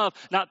things above,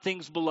 not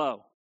things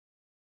below.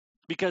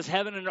 Because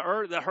heaven and the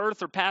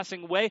earth are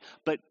passing away,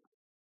 but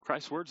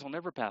Christ's words will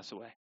never pass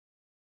away.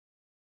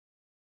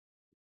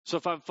 So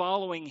if I'm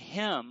following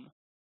him,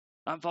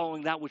 I'm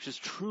following that which is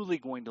truly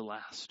going to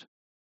last.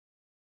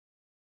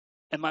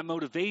 And my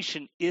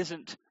motivation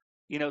isn't,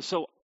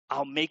 so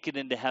I'll make it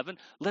into heaven.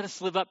 Let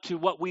us live up to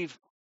what we've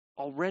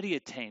already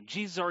attained.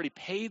 Jesus already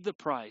paid the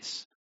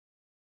price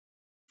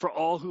for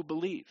all who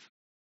believe.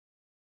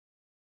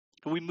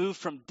 We move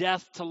from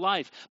death to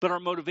life, but our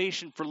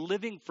motivation for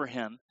living for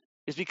him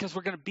is because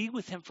we're going to be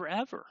with him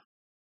forever.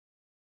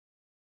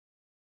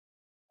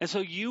 And so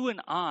you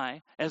and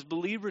I, as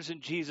believers in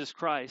Jesus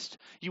Christ,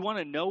 you want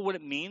to know what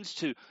it means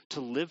to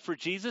live for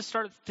Jesus?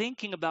 Start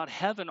thinking about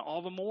heaven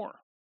all the more.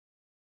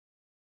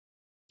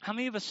 How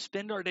many of us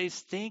spend our days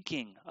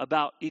thinking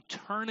about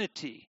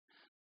eternity?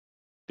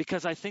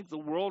 Because I think the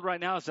world right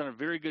now has done a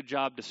very good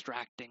job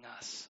distracting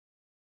us.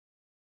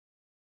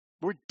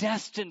 We're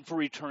destined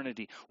for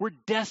eternity. We're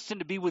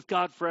destined to be with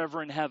God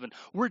forever in heaven.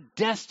 We're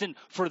destined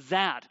for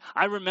that.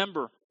 I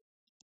remember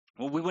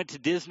when we went to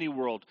Disney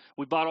World,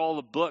 we bought all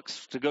the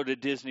books to go to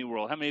Disney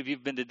World. How many of you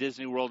have been to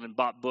Disney World and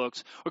bought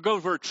books? Or go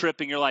for a trip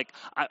and you're like,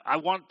 I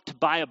want to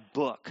buy a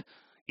book.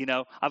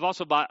 I've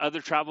also bought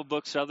other travel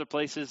books to other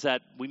places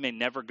that we may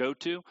never go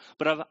to.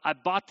 But I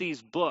bought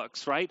these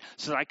books, right,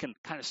 so that I can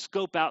kind of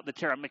scope out the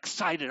terrain. I'm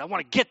excited. I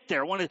want to get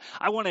there.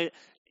 I want to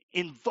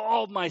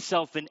involve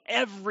myself in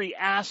every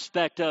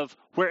aspect of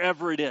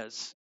wherever it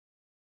is.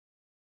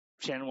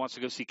 Shannon wants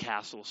to go see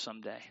castles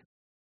someday.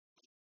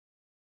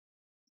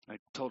 I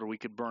told her we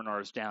could burn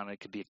ours down and it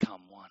could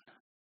become one.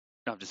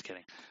 No, I'm just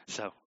kidding.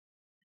 So,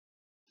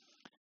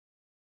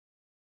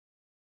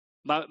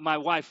 my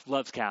wife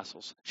loves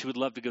castles. She would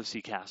love to go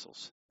see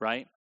castles,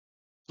 right?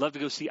 Love to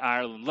go see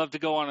Ireland. Love to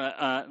go on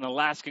an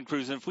Alaskan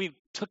cruise. And if we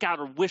took out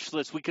our wish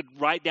list, we could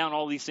write down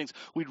all these things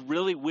we'd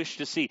really wish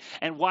to see.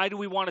 And why do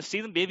we want to see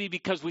them? Maybe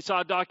because we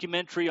saw a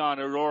documentary on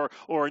it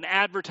or an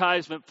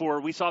advertisement for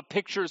it. We saw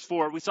pictures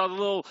for it. We saw the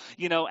little,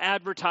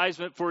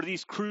 advertisement for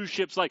these cruise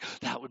ships. Like,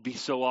 that would be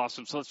so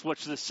awesome. So let's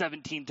watch this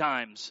 17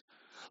 times.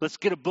 Let's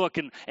get a book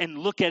and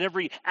look at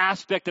every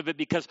aspect of it,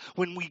 because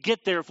when we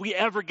get there, if we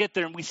ever get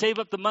there and we save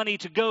up the money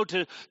to go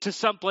to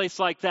someplace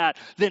like that,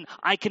 then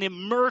I can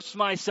immerse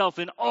myself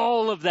in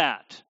all of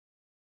that.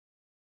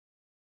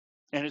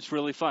 And it's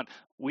really fun.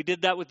 We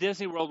did that with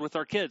Disney World with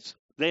our kids.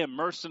 They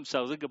immersed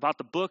themselves. Think about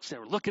the books. They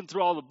were looking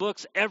through all the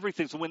books,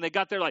 everything. So when they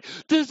got there, like,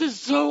 this is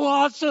so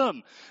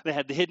awesome. They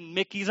had the hidden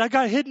Mickeys. I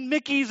got hidden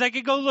Mickeys. I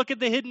could go look at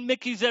the hidden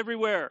Mickeys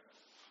everywhere.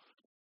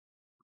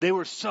 They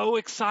were so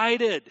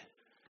excited,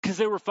 because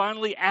they were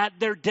finally at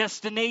their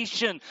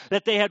destination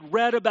that they had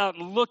read about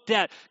and looked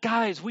at.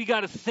 Guys, we got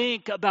to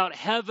think about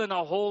heaven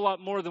a whole lot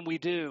more than we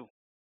do.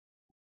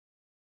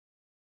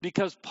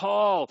 Because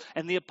Paul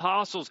and the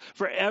apostles,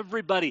 for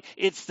everybody,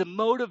 it's the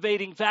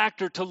motivating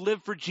factor to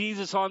live for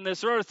Jesus on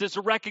this earth, is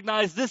to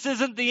recognize this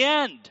isn't the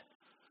end.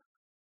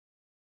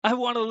 I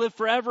want to live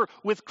forever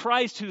with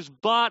Christ, who's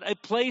bought a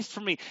place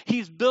for me.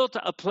 He's built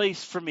a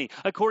place for me,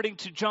 according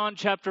to John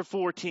chapter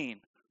 14,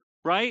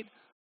 right?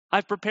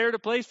 I've prepared a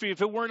place for you.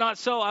 If it were not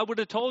so, I would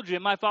have told you.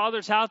 In my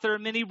Father's house there are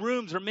many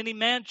rooms or many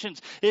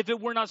mansions. If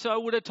it were not so, I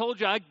would have told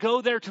you. I'd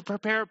go there to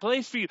prepare a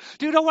place for you.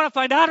 Dude, I want to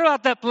find out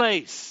about that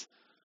place.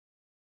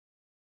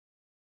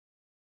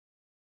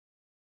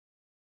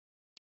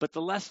 But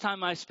the less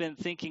time I spend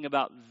thinking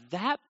about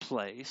that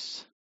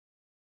place,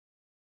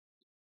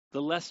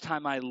 the less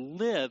time I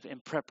live in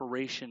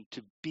preparation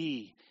to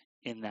be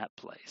in that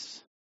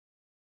place.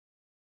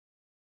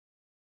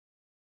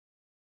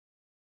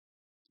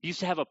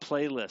 Used to have a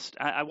playlist.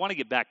 I want to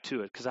get back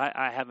to it because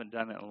I haven't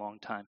done it in a long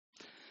time.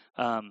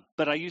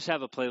 But I used to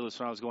have a playlist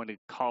when I was going to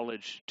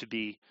college to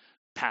be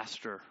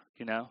pastor,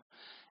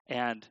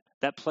 and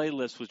that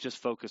playlist was just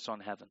focused on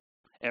heaven.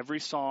 Every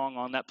song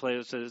on that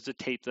playlist is a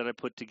tape that I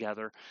put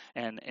together,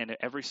 and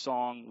every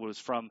song was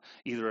from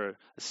either a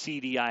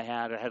CD I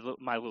had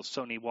my little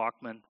Sony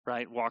Walkman,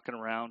 right, walking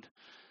around.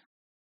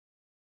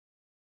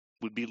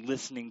 Would be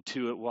listening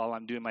to it while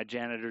I'm doing my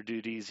janitor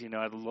duties, at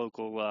a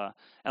local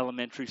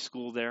elementary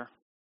school there.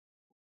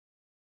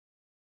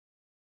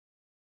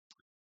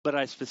 But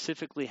I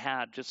specifically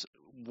had just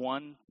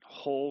one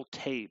whole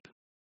tape,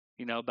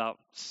 about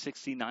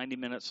 60, 90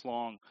 minutes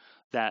long,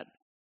 that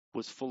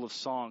was full of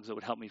songs that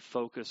would help me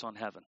focus on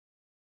heaven,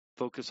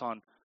 focus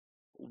on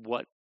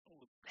what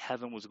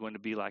heaven was going to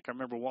be like. I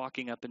remember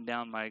walking up and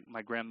down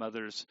my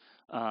grandmother's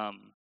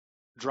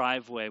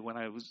driveway when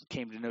I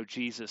came to know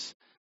Jesus,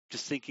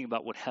 just thinking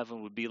about what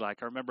heaven would be like.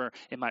 I remember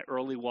in my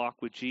early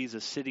walk with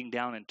Jesus, sitting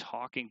down and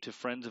talking to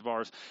friends of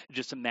ours,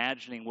 just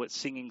imagining what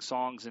singing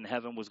songs in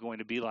heaven was going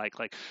to be like.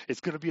 Like,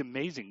 it's going to be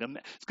amazing.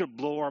 It's going to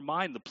blow our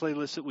mind, the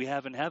playlist that we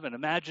have in heaven.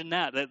 Imagine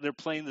that they're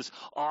playing this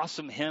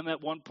awesome hymn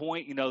at one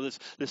point,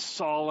 this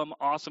solemn,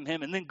 awesome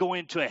hymn, and then go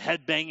into a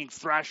headbanging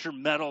thrasher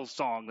metal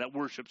song that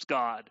worships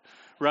God,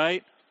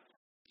 right?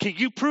 Can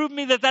you prove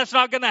me that that's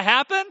not going to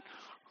happen?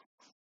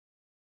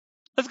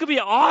 That's going to be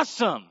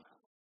awesome.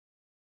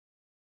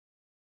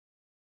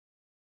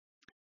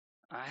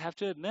 I have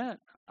to admit,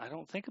 I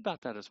don't think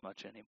about that as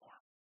much anymore.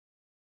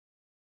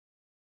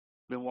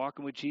 I've been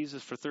walking with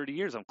Jesus for 30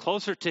 years. I'm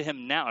closer to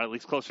him now, or at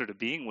least closer to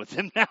being with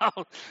him now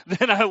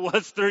than I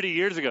was 30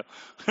 years ago,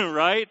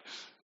 right?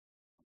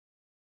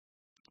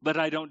 But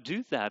I don't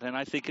do that, and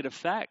I think it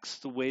affects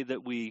the way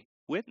that we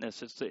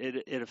witness.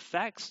 It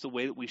affects the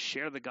way that we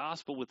share the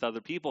gospel with other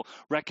people,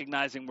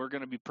 recognizing we're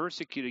going to be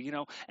persecuted,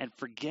 and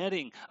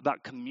forgetting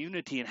about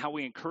community and how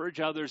we encourage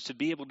others to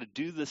be able to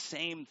do the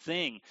same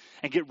thing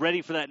and get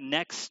ready for that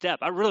next step.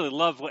 I really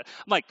love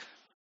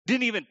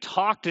didn't even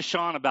talk to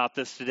Sean about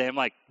this today. I'm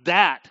like,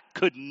 that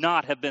could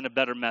not have been a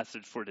better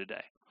message for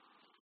today.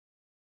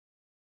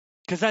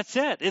 Because that's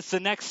it. It's the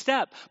next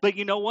step. But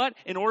you know what?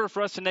 In order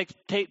for us to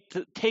take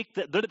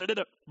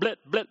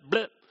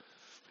the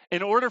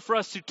in order for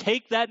us to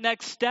take that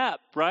next step,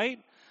 right?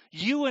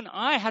 You and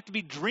I have to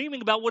be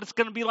dreaming about what it's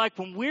going to be like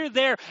when we're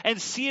there and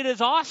see it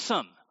as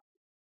awesome.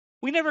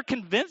 We never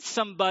convince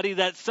somebody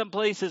that some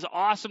place is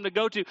awesome to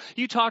go to.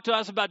 You talk to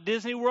us about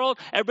Disney World,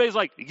 everybody's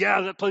like,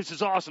 yeah, that place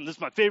is awesome. This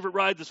is my favorite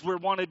ride. This is what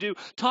I want to do.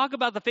 Talk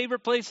about the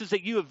favorite places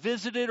that you have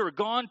visited or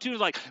gone to.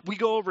 Like, we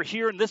go over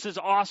here and this is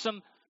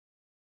awesome.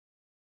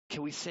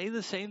 Can we say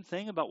the same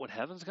thing about what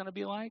heaven's going to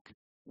be like?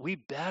 We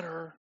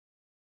better.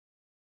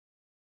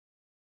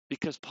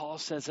 Because Paul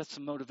says that's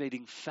the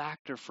motivating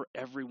factor for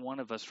every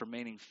one of us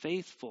remaining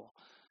faithful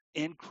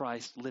in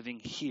Christ, living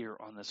here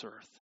on this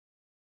earth.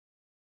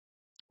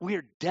 We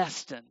are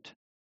destined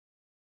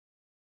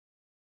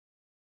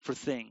for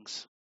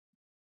things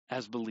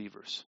as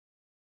believers.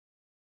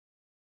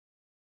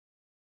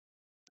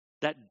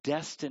 That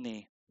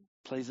destiny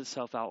plays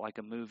itself out like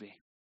a movie.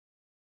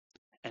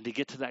 And to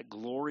get to that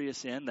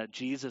glorious end that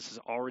Jesus has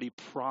already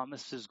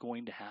promised is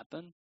going to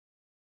happen,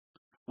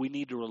 we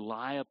need to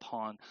rely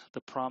upon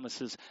the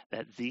promises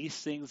that these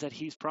things that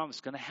he's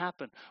promised going to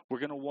happen. We're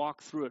going to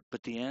walk through it,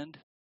 but the end,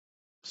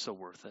 so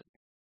worth it.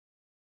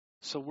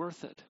 So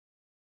worth it.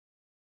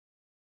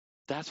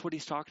 That's what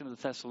he's talking to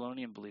the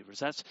Thessalonian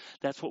believers.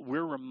 That's what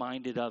we're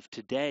reminded of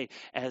today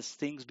as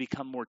things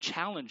become more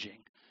challenging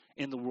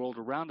in the world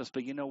around us.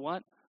 But you know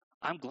what?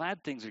 I'm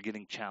glad things are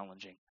getting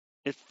challenging.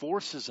 It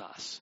forces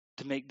us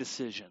to make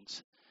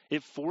decisions.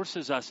 It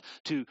forces us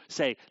to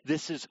say,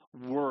 this is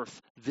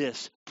worth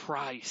this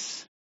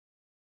price.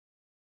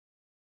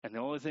 And the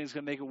only thing that's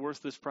going to make it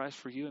worth this price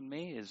for you and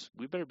me is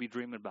we better be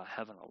dreaming about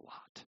heaven a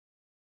lot.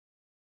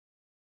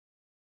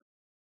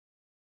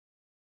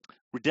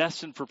 We're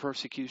destined for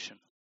persecution.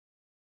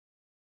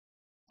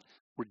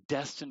 We're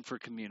destined for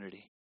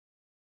community.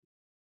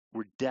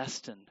 We're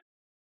destined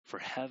for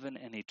heaven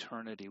and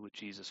eternity with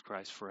Jesus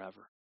Christ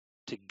forever,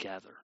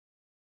 together.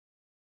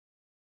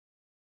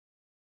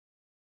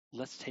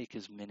 Let's take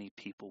as many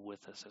people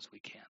with us as we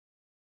can.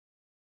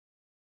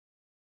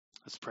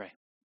 Let's pray.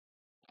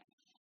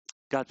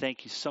 God,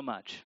 thank you so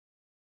much.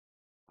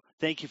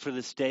 Thank you for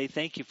this day.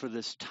 Thank you for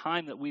this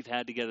time that we've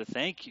had together.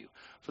 Thank you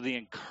for the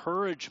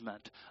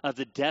encouragement of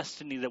the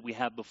destiny that we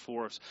have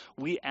before us.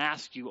 We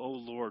ask you, oh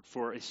Lord,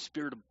 for a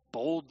spirit of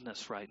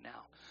boldness right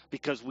now,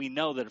 because we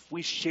know that if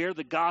we share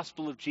the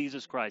gospel of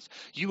Jesus Christ,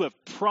 you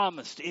have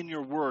promised in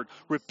your word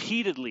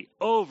repeatedly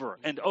over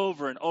and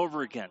over and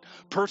over again,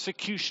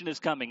 persecution is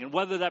coming. And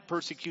whether that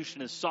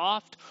persecution is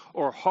soft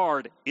or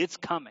hard, it's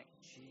coming.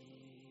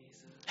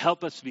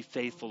 Help us to be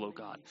faithful, oh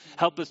God.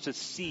 Help us to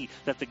see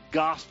that the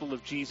gospel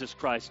of Jesus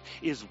Christ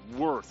is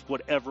worth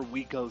whatever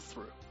we go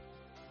through.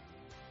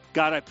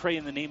 God, I pray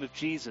in the name of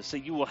Jesus that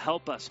you will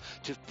help us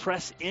to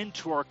press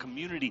into our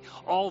community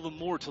all the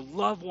more, to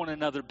love one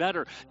another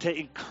better, to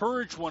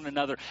encourage one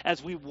another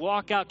as we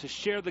walk out to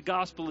share the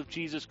gospel of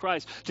Jesus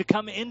Christ, to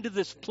come into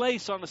this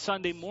place on a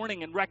Sunday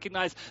morning and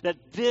recognize that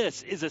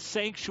this is a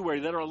sanctuary,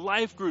 that our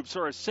life groups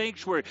are a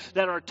sanctuary,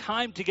 that our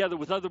time together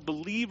with other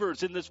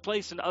believers in this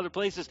place and other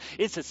places,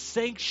 it's a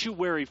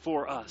sanctuary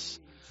for us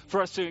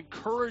to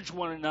encourage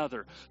one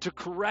another, to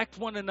correct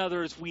one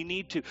another as we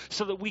need to,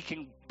 so that we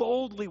can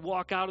boldly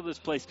walk out of this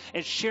place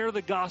and share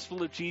the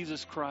gospel of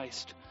Jesus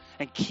Christ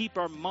and keep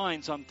our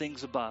minds on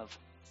things above.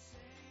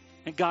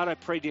 And God, I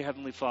pray, dear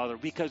Heavenly Father,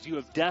 because you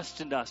have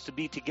destined us to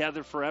be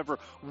together forever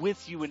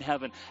with you in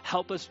heaven,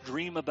 help us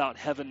dream about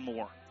heaven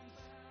more.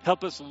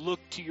 Help us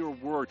look to your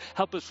word.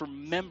 Help us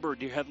remember,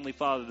 dear Heavenly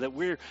Father, that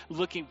we're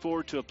looking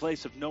forward to a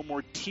place of no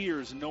more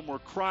tears, no more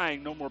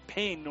crying, no more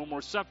pain, no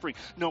more suffering,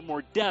 no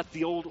more death.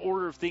 The old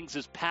order of things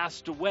has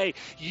passed away.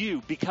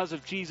 You, because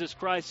of Jesus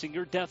Christ and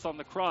your death on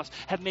the cross,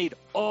 have made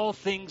all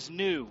things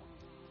new.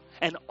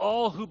 And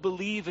all who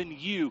believe in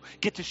you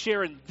get to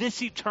share in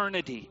this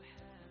eternity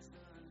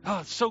Oh,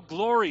 it's so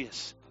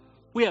glorious.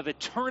 We have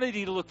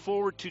eternity to look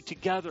forward to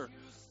together.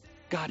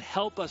 God,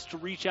 help us to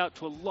reach out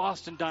to a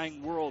lost and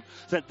dying world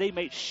that they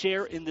may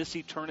share in this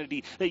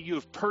eternity that you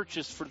have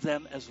purchased for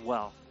them as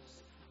well.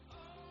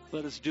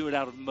 Let us do it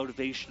out of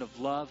motivation of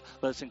love.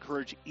 Let us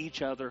encourage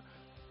each other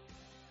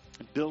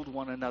and build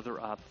one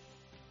another up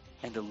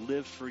and to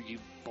live for you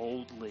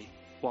boldly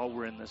while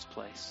we're in this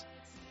place.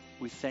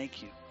 We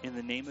thank you in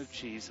the name of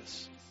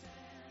Jesus.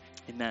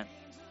 Amen.